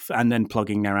and then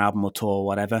plugging their album or tour or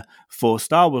whatever for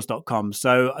StarWars.com.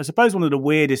 So I suppose one of the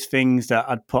weirdest things that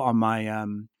I'd put on my I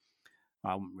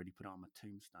wouldn't really put it on my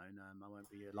tombstone. I won't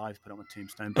be alive to put it on my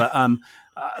tombstone. But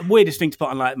weirdest thing to put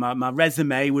on like my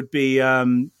resume would be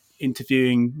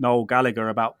interviewing Noel Gallagher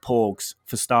about Porgs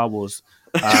for Star Wars.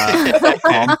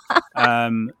 That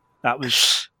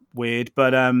was weird.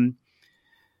 But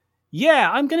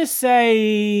yeah, I'm going to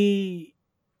say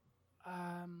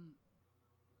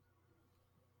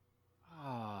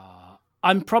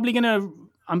I'm probably going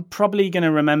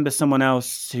to remember someone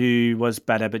else who was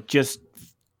better, but just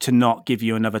to not give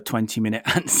you another 20-minute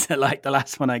answer like the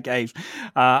last one I gave.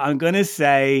 I'm going to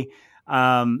say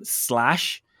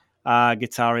Slash.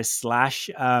 Guitarist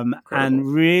Slash,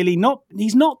 and really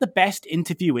he's not the best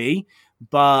interviewee,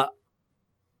 but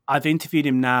I've interviewed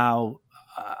him now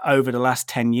over the last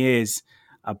 10 years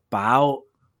about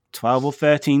 12 or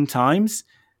 13 times,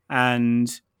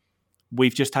 and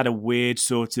we've just had a weird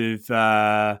sort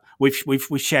of we've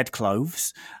shared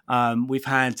clothes. We've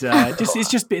had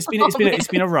it's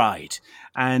been a ride,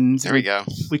 and there we go.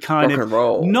 We kind Rock of and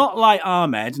roll. Not like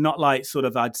Ahmed, not like sort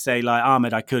of I'd say like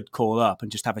Ahmed I could call up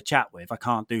and just have a chat with. I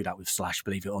can't do that with Slash,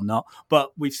 believe it or not.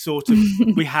 But we've sort of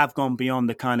we have gone beyond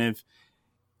the kind of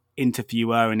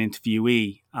interviewer and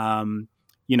interviewee.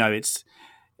 It's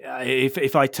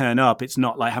if I turn up, it's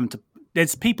not like having to.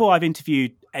 There's people I've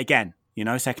interviewed again.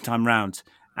 Second time round,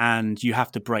 and you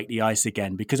have to break the ice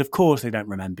again because, of course, they don't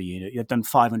remember you. You've done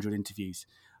 500 interviews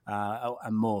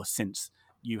and more since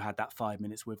you had that 5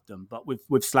 minutes with them. But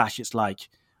with Slash, it's like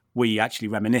we actually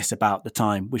reminisce about the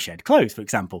time we shared clothes, for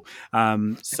example.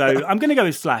 So I'm going to go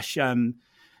with Slash. I'm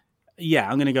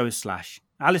going to go with Slash.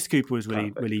 Alice Cooper was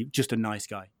really just a nice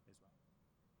guy.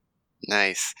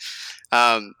 Nice.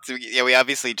 We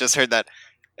obviously just heard that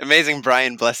amazing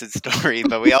Brian Blessed story,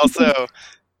 but we also...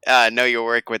 know your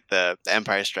work with the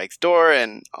Empire Strikes Door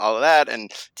and all of that.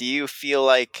 And do you feel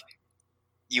like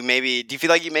you maybe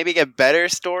get better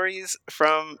stories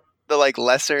from the like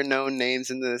lesser known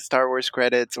names in the Star Wars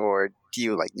credits, or do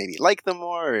you maybe like them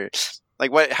more?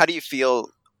 Or how do you feel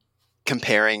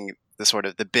comparing the sort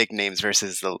of the big names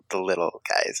versus the little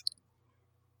guys?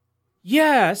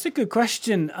 Yeah, that's a good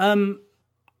question.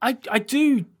 I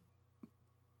do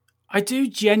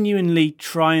genuinely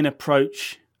try and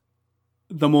approach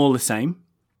them all the same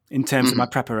in terms of my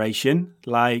preparation.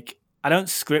 Like I don't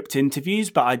script interviews,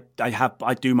 but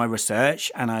I do my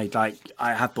research, and I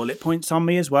have bullet points on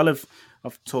me as well of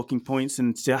talking points,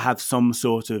 and to have some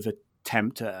sort of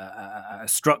attempt at a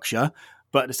structure.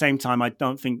 But at the same time, I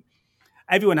don't think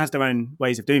everyone has their own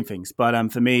ways of doing things.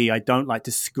 But for me, I don't like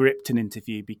to script an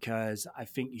interview because I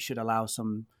think you should allow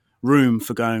some room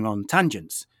for going on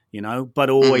tangents, but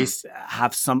always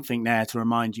have something there to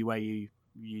remind you where you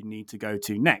need to go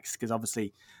to next, because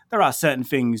obviously there are certain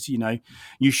things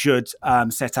you should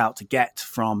set out to get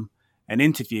from an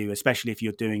interview, especially if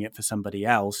you're doing it for somebody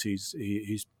else who's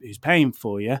paying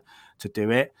for you to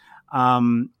do it.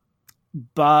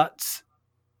 But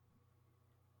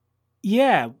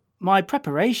yeah, my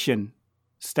preparation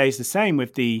stays the same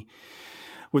with the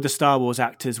Star Wars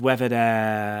actors, whether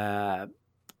they're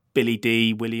Billy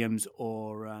D. Williams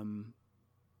or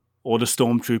the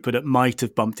stormtrooper that might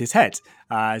have bumped his head,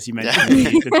 as you mentioned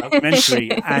in the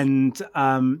documentary. And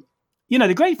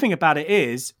the great thing about it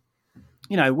is,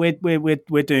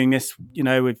 we're doing this,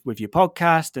 with your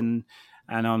podcast,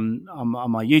 and on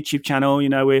my YouTube channel, you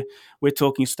know, we're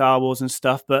talking Star Wars and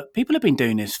stuff. But people have been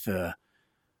doing this for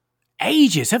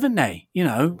ages, haven't they? You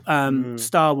know,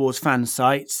 Star Wars fan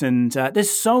sites, and there's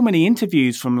so many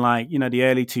interviews from like, you know, the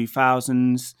early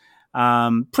 2000s.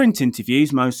 Print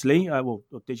interviews mostly, or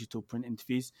digital print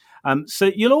interviews.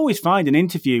 So you'll always find an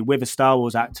interview with a Star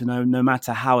Wars actor, no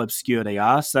matter how obscure they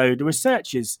are. So the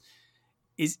research is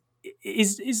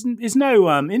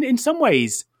no in some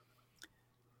ways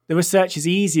the research is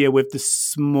easier with the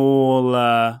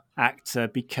smaller actor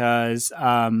because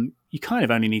you kind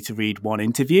of only need to read one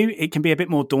interview. It can be a bit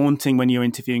more daunting when you're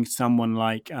interviewing someone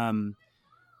like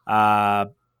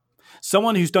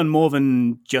someone who's done more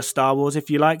than just Star Wars, if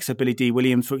you like. So Billy D.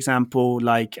 Williams, for example,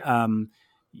 like,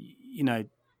 you know,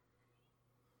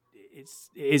 it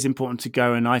is important to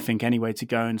go, and I think anyway, to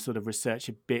go and sort of research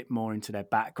a bit more into their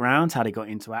background, how they got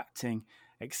into acting,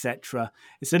 etc.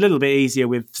 It's a little bit easier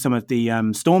with some of the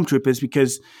stormtroopers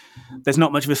because there's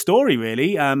not much of a story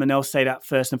really, and they'll say that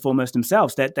first and foremost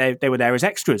themselves, that they were there as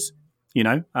extras. You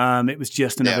know, it was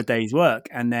just another day's work,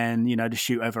 and then, you know, the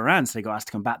shoot overran, so they got asked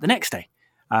to come back the next day.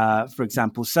 For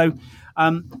example. So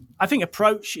I think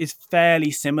approach is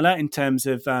fairly similar in terms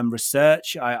of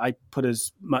research. I put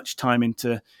as much time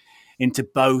into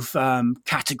both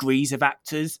categories of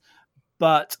actors,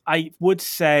 but I would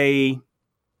say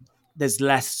there's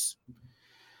less.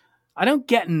 I don't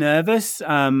get nervous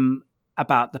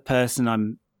about the person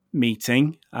I'm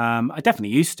meeting. I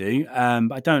definitely used to,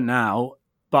 but I don't now.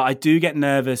 But I do get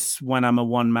nervous when I'm a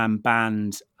one-man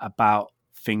band about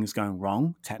things going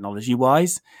wrong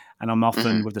technology-wise, and I'm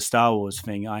often with the Star Wars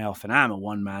thing, I often am a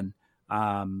one-man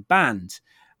band,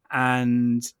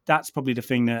 and that's probably the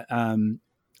thing that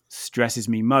stresses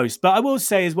me most. But I will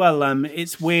say as well,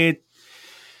 it's weird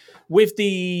with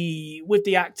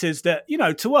the actors that, you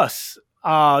know, to us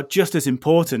are just as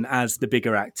important as the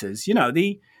bigger actors. You know,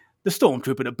 the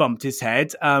stormtrooper that bumped his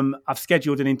head. I've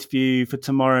scheduled an interview for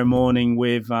tomorrow morning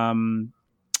with the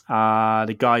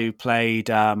guy who played.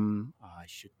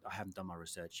 I haven't done my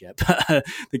research yet, but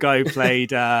the guy who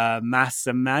played Mas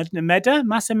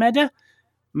Amedda.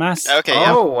 Okay.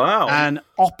 Yeah. Oh wow! And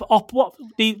what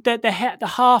the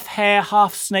half hare,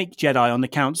 half snake Jedi on the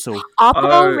council.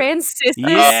 Oppo Rancisis,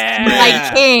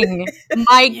 my king,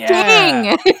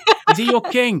 king. Is he your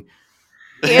king?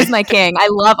 He is my king. I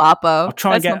love Oppo. I'll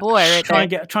try That's my boy right try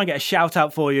there. and get a shout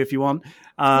out for you if you want.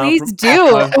 Please do.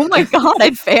 Oh my god,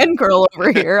 I fangirl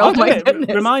over here. Oh my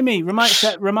goodness.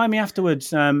 Remind me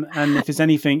afterwards. And if there's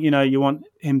anything, you know, you want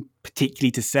him particularly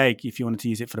to say, if you wanted to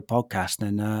use it for the podcast,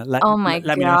 then let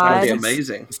me know. That'd be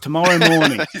amazing. It's tomorrow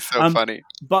morning. It's so funny.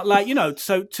 But like, you know,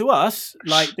 so to us,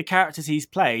 like the characters he's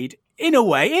played, in a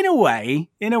way,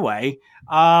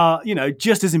 are, you know,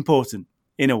 just as important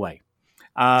in a way.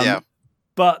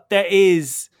 But there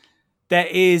is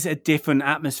a different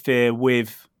atmosphere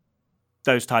with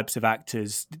those types of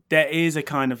actors. There is a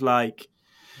kind of like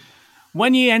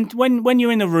when you're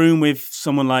in a room with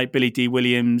someone like Billy D.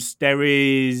 Williams, there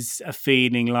is a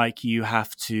feeling like you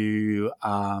have to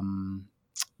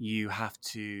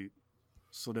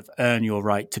sort of earn your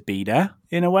right to be there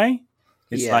in a way.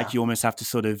 It's like you almost have to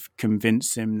sort of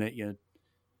convince him that you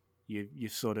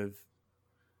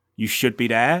should be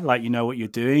there, like you know what you're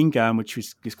doing, which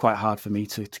is quite hard for me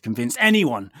to convince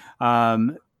anyone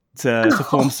to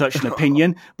form such an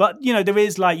opinion. But you know, there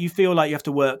is like you feel like you have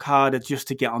to work harder just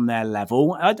to get on their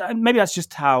level. Maybe that's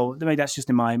just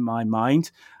in my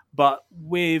mind. But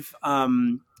with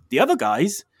the other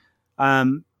guys,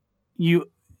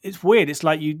 it's weird. It's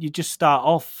like you just start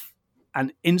off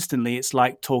and instantly it's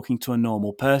like talking to a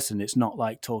normal person. It's not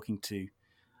like talking to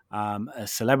a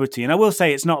celebrity. And I will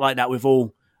say it's not like that with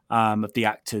all of the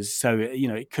actors. So, you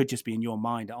know, it could just be in your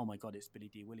mind, oh my God, it's Billy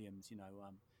D. Williams, you know,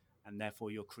 and therefore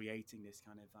you're creating this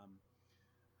kind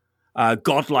of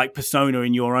godlike persona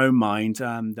in your own mind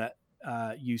that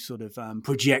you sort of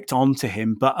project onto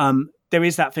him. But there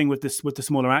is that thing with the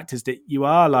smaller actors that you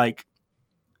are like,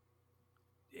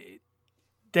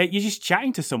 you're just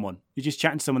chatting to someone. You're just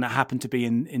chatting to someone that happened to be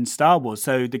in Star Wars.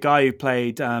 So the guy who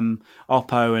played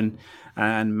Oppo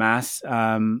and Mas,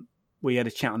 we had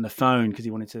a chat on the phone because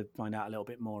he wanted to find out a little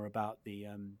bit more about the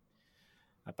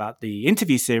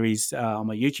interview series on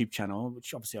my YouTube channel,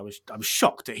 which obviously I was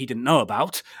shocked that he didn't know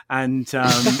about. And you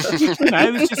know,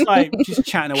 it was just like just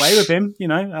chatting away with him. You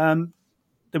know,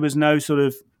 there was no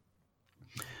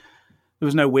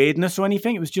weirdness or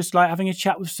anything. It was just like having a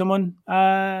chat with someone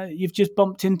you've just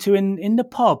bumped into in the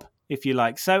pub, if you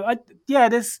like. So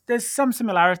there's some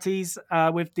similarities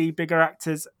with the bigger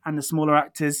actors and the smaller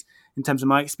actors in terms of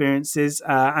my experiences,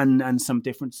 and some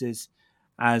differences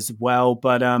as well.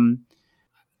 But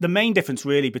the main difference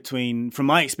really from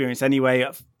my experience anyway,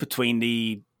 between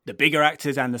the bigger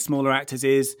actors and the smaller actors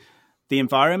is the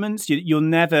environments. You're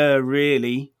never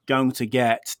really going to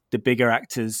get the bigger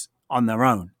actors on their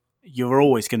own. You're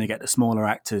always going to get the smaller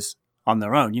actors on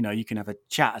their own. You can have a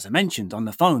chat, as I mentioned, on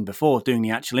the phone before doing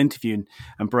the actual interview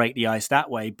and break the ice that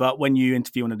way. But when you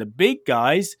interview one of the big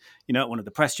guys, one of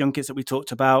the press junkets that we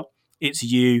talked about, it's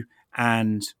you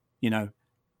and,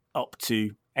 up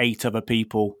to 8 other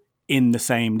people in the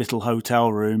same little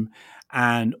hotel room,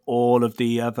 and all of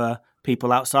the other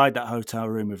people outside that hotel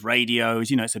room with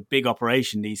radios. It's a big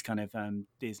operation, these kind of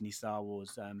Disney Star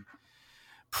Wars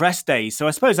press days. So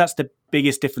I suppose that's the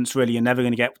biggest difference, really. You're never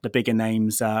going to get the bigger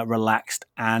names relaxed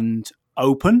and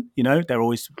open. They're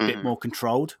always a bit more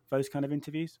controlled, those kind of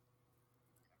interviews.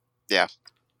 Yeah.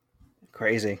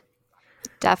 Crazy.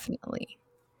 Definitely.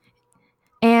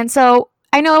 And so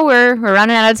I know we're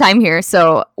running out of time here.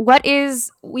 So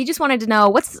we just wanted to know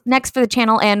what's next for the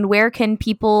channel and where can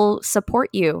people support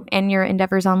you and your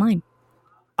endeavors online?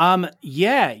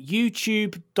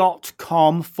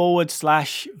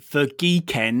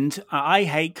 youtube.com/thegeekend. I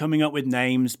hate coming up with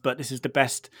names, but this is the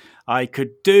best I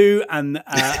could do. And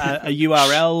a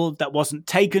URL that wasn't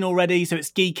taken already. So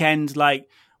it's Geekend, like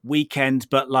weekend,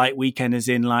 but like weekend as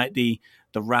in like the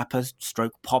rapper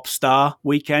 / pop star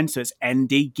weekend. So it's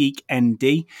ND, Geek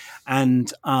ND.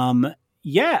 And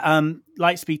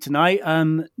Lightspeed tonight.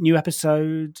 New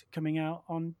episode coming out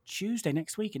on Tuesday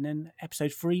next week, and then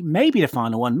episode 3, maybe the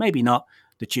final one, maybe not,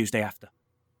 the Tuesday after.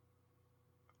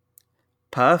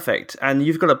 Perfect. And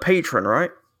you've got a Patreon,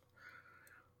 right?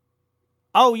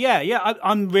 Oh, yeah.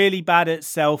 I'm really bad at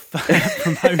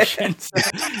self-promotion.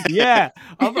 Yeah,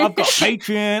 I've got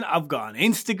Patreon, I've got an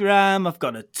Instagram, I've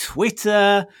got a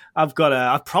Twitter, I've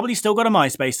probably still got a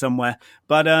MySpace somewhere,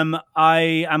 but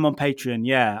I am on Patreon,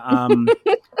 yeah. I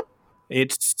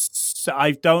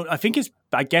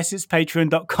guess it's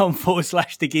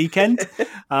patreon.com/thegeekend.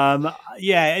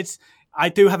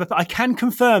 I can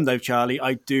confirm, though, Charlie,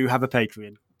 I do have a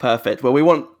Patreon. Perfect. Well, we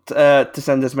want to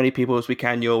send as many people as we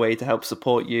can your way to help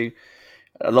support you.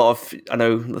 I know,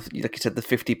 like you said, the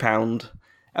 £50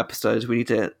 episodes, we need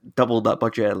to double that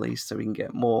budget at least so we can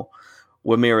get more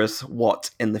Wamira's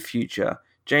What in the future.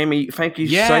 Jamie, thank you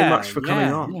so much for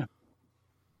coming on. Yeah.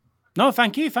 No,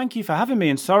 thank you. Thank you for having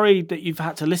me. And sorry that you've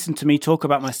had to listen to me talk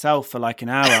about myself for like an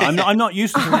hour. I'm not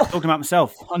used to talking about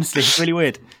myself. Honestly, it's really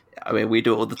weird. I mean, we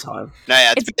do it all the time. No,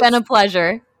 yeah, it's been a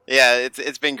pleasure. Yeah,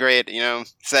 it's been great.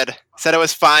 Said I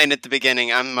was fine at the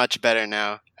beginning. I'm much better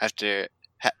now after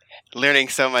learning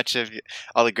so much of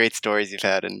all the great stories you've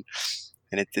had, and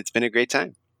it's been a great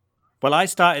time. Well, I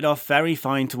started off very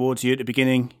fine towards you at the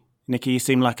beginning, Nikki. You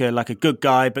seem like a good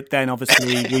guy, but then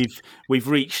obviously we've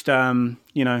reached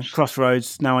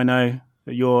crossroads. Now I know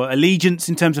your allegiance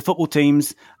in terms of football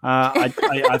teams. I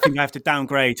think I have to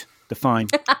downgrade the fine.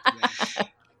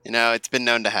 It's been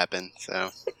known to happen. So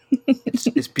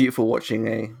it's beautiful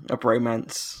watching a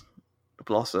bromance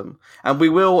blossom, and we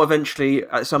will eventually,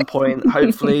 at some point,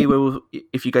 hopefully,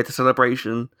 if you go to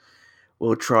Celebration,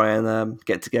 we'll try and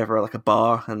get together at like a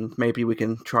bar, and maybe we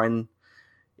can try and,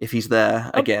 if he's there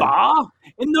again. A bar?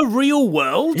 In the real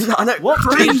world? I know, what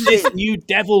is this new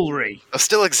devilry? They'll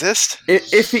still exist? We'll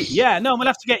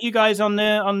have to get you guys on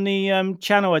the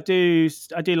channel. I do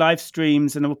live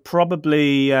streams, and I'll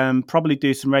probably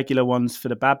do some regular ones for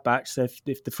the Bad Batch. So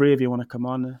if the 3 of you want to come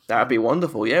on, that'd be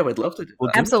wonderful. Yeah, we'd love to do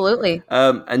that. Absolutely.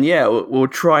 And yeah, we'll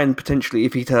try and potentially,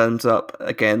 if he turns up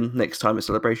again next time at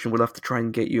Celebration, we'll have to try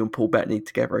and get you and Paul Bettany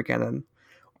together again and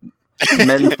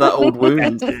mend that old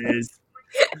wound.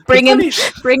 Bring him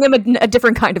a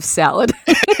different kind of salad.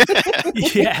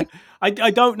 Yeah, I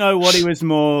don't know what he was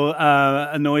more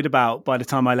annoyed about by the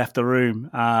time I left the room,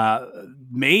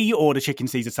 me or the chicken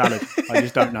Caesar salad. I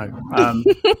just don't know.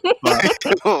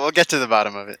 We'll get to the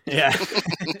bottom of it. Yeah.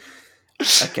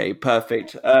 Okay,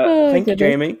 perfect. Thank you,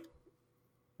 Jamie.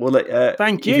 We'll let,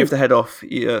 thank you. If you have to head off,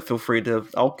 feel free to.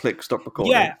 I'll click stop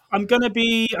recording. Yeah, I'm gonna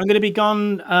be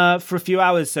gone for a few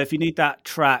hours. So if you need that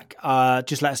track,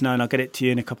 just let us know, and I'll get it to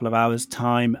you in a couple of hours'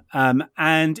 time.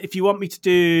 And if you want me to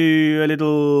do a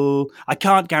little, I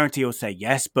can't guarantee you'll say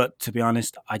yes, but to be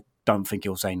honest, I don't think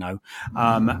you'll say no.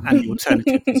 And the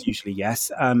alternative is usually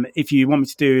yes. If you want me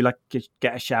to do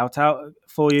get a shout out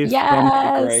for you,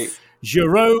 yes. Great.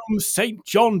 Jerome St.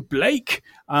 John Blake.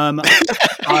 I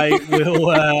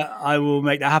will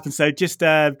make that happen. So just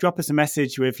drop us a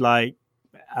message with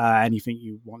anything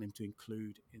you want him to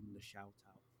include in the shout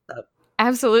out.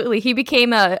 Absolutely. He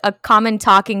became a common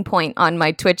talking point on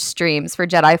my Twitch streams for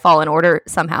Jedi Fallen Order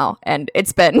somehow. And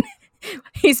it's been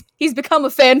He's become a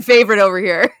fan favorite over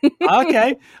here.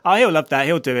 Okay, he'll love that.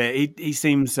 He'll do it. He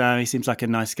seems like a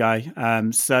nice guy.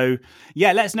 So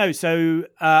yeah, let us know. So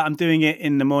I'm doing it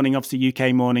in the morning, obviously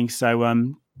UK morning. So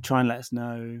try and let us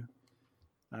know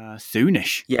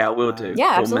soonish. Yeah, we'll do.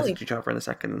 Yeah, we'll absolutely. message each other in a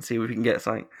second and see if we can get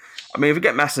something. I mean, if we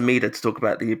get Massamida to talk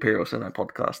about the Imperial Senate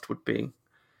podcast, would be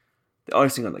the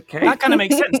icing on the cake. That kind of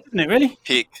makes sense, doesn't it? Really?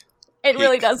 Peak. It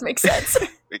really does make sense.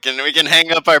 We can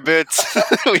hang up our boots.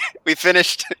 we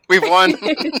finished. We've won.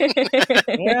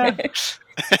 Yeah.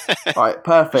 All right,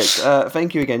 perfect.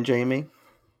 Thank you again, Jamie.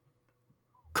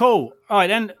 Cool. All right,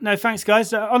 then. No, thanks,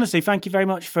 guys. Honestly, thank you very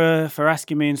much for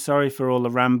asking me, and sorry for all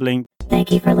the rambling.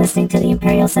 Thank you for listening to the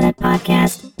Imperial Senate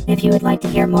Podcast. If you would like to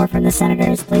hear more from the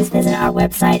senators, please visit our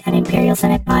website at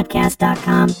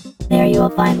imperialsenatepodcast.com. There you will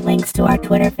find links to our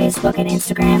Twitter, Facebook, and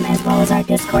Instagram, as well as our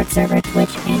Discord server,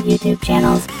 Twitch, and YouTube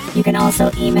channels. You can also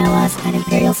email us at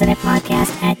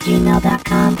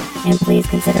imperialsenatepodcast@gmail.com, and please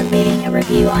consider leaving a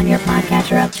review on your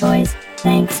podcatcher of choice.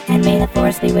 Thanks, and may the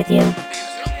Force be with you.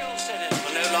 The Senate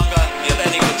will no longer be of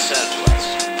any concern to us.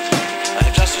 I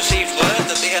have just received word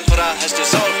that the Emperor has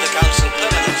dissolved the Council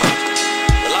permanently.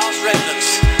 The last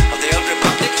remnants of the old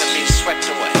Republic have been swept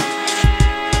away.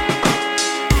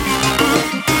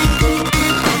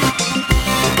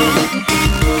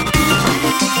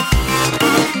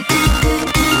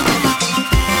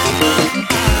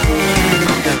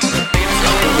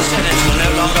 The Senate will no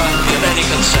longer be of any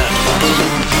concern to us.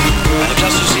 I have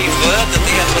just received word that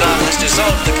the Emperor has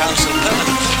dissolved the Council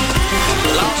permanently.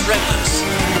 The last remnants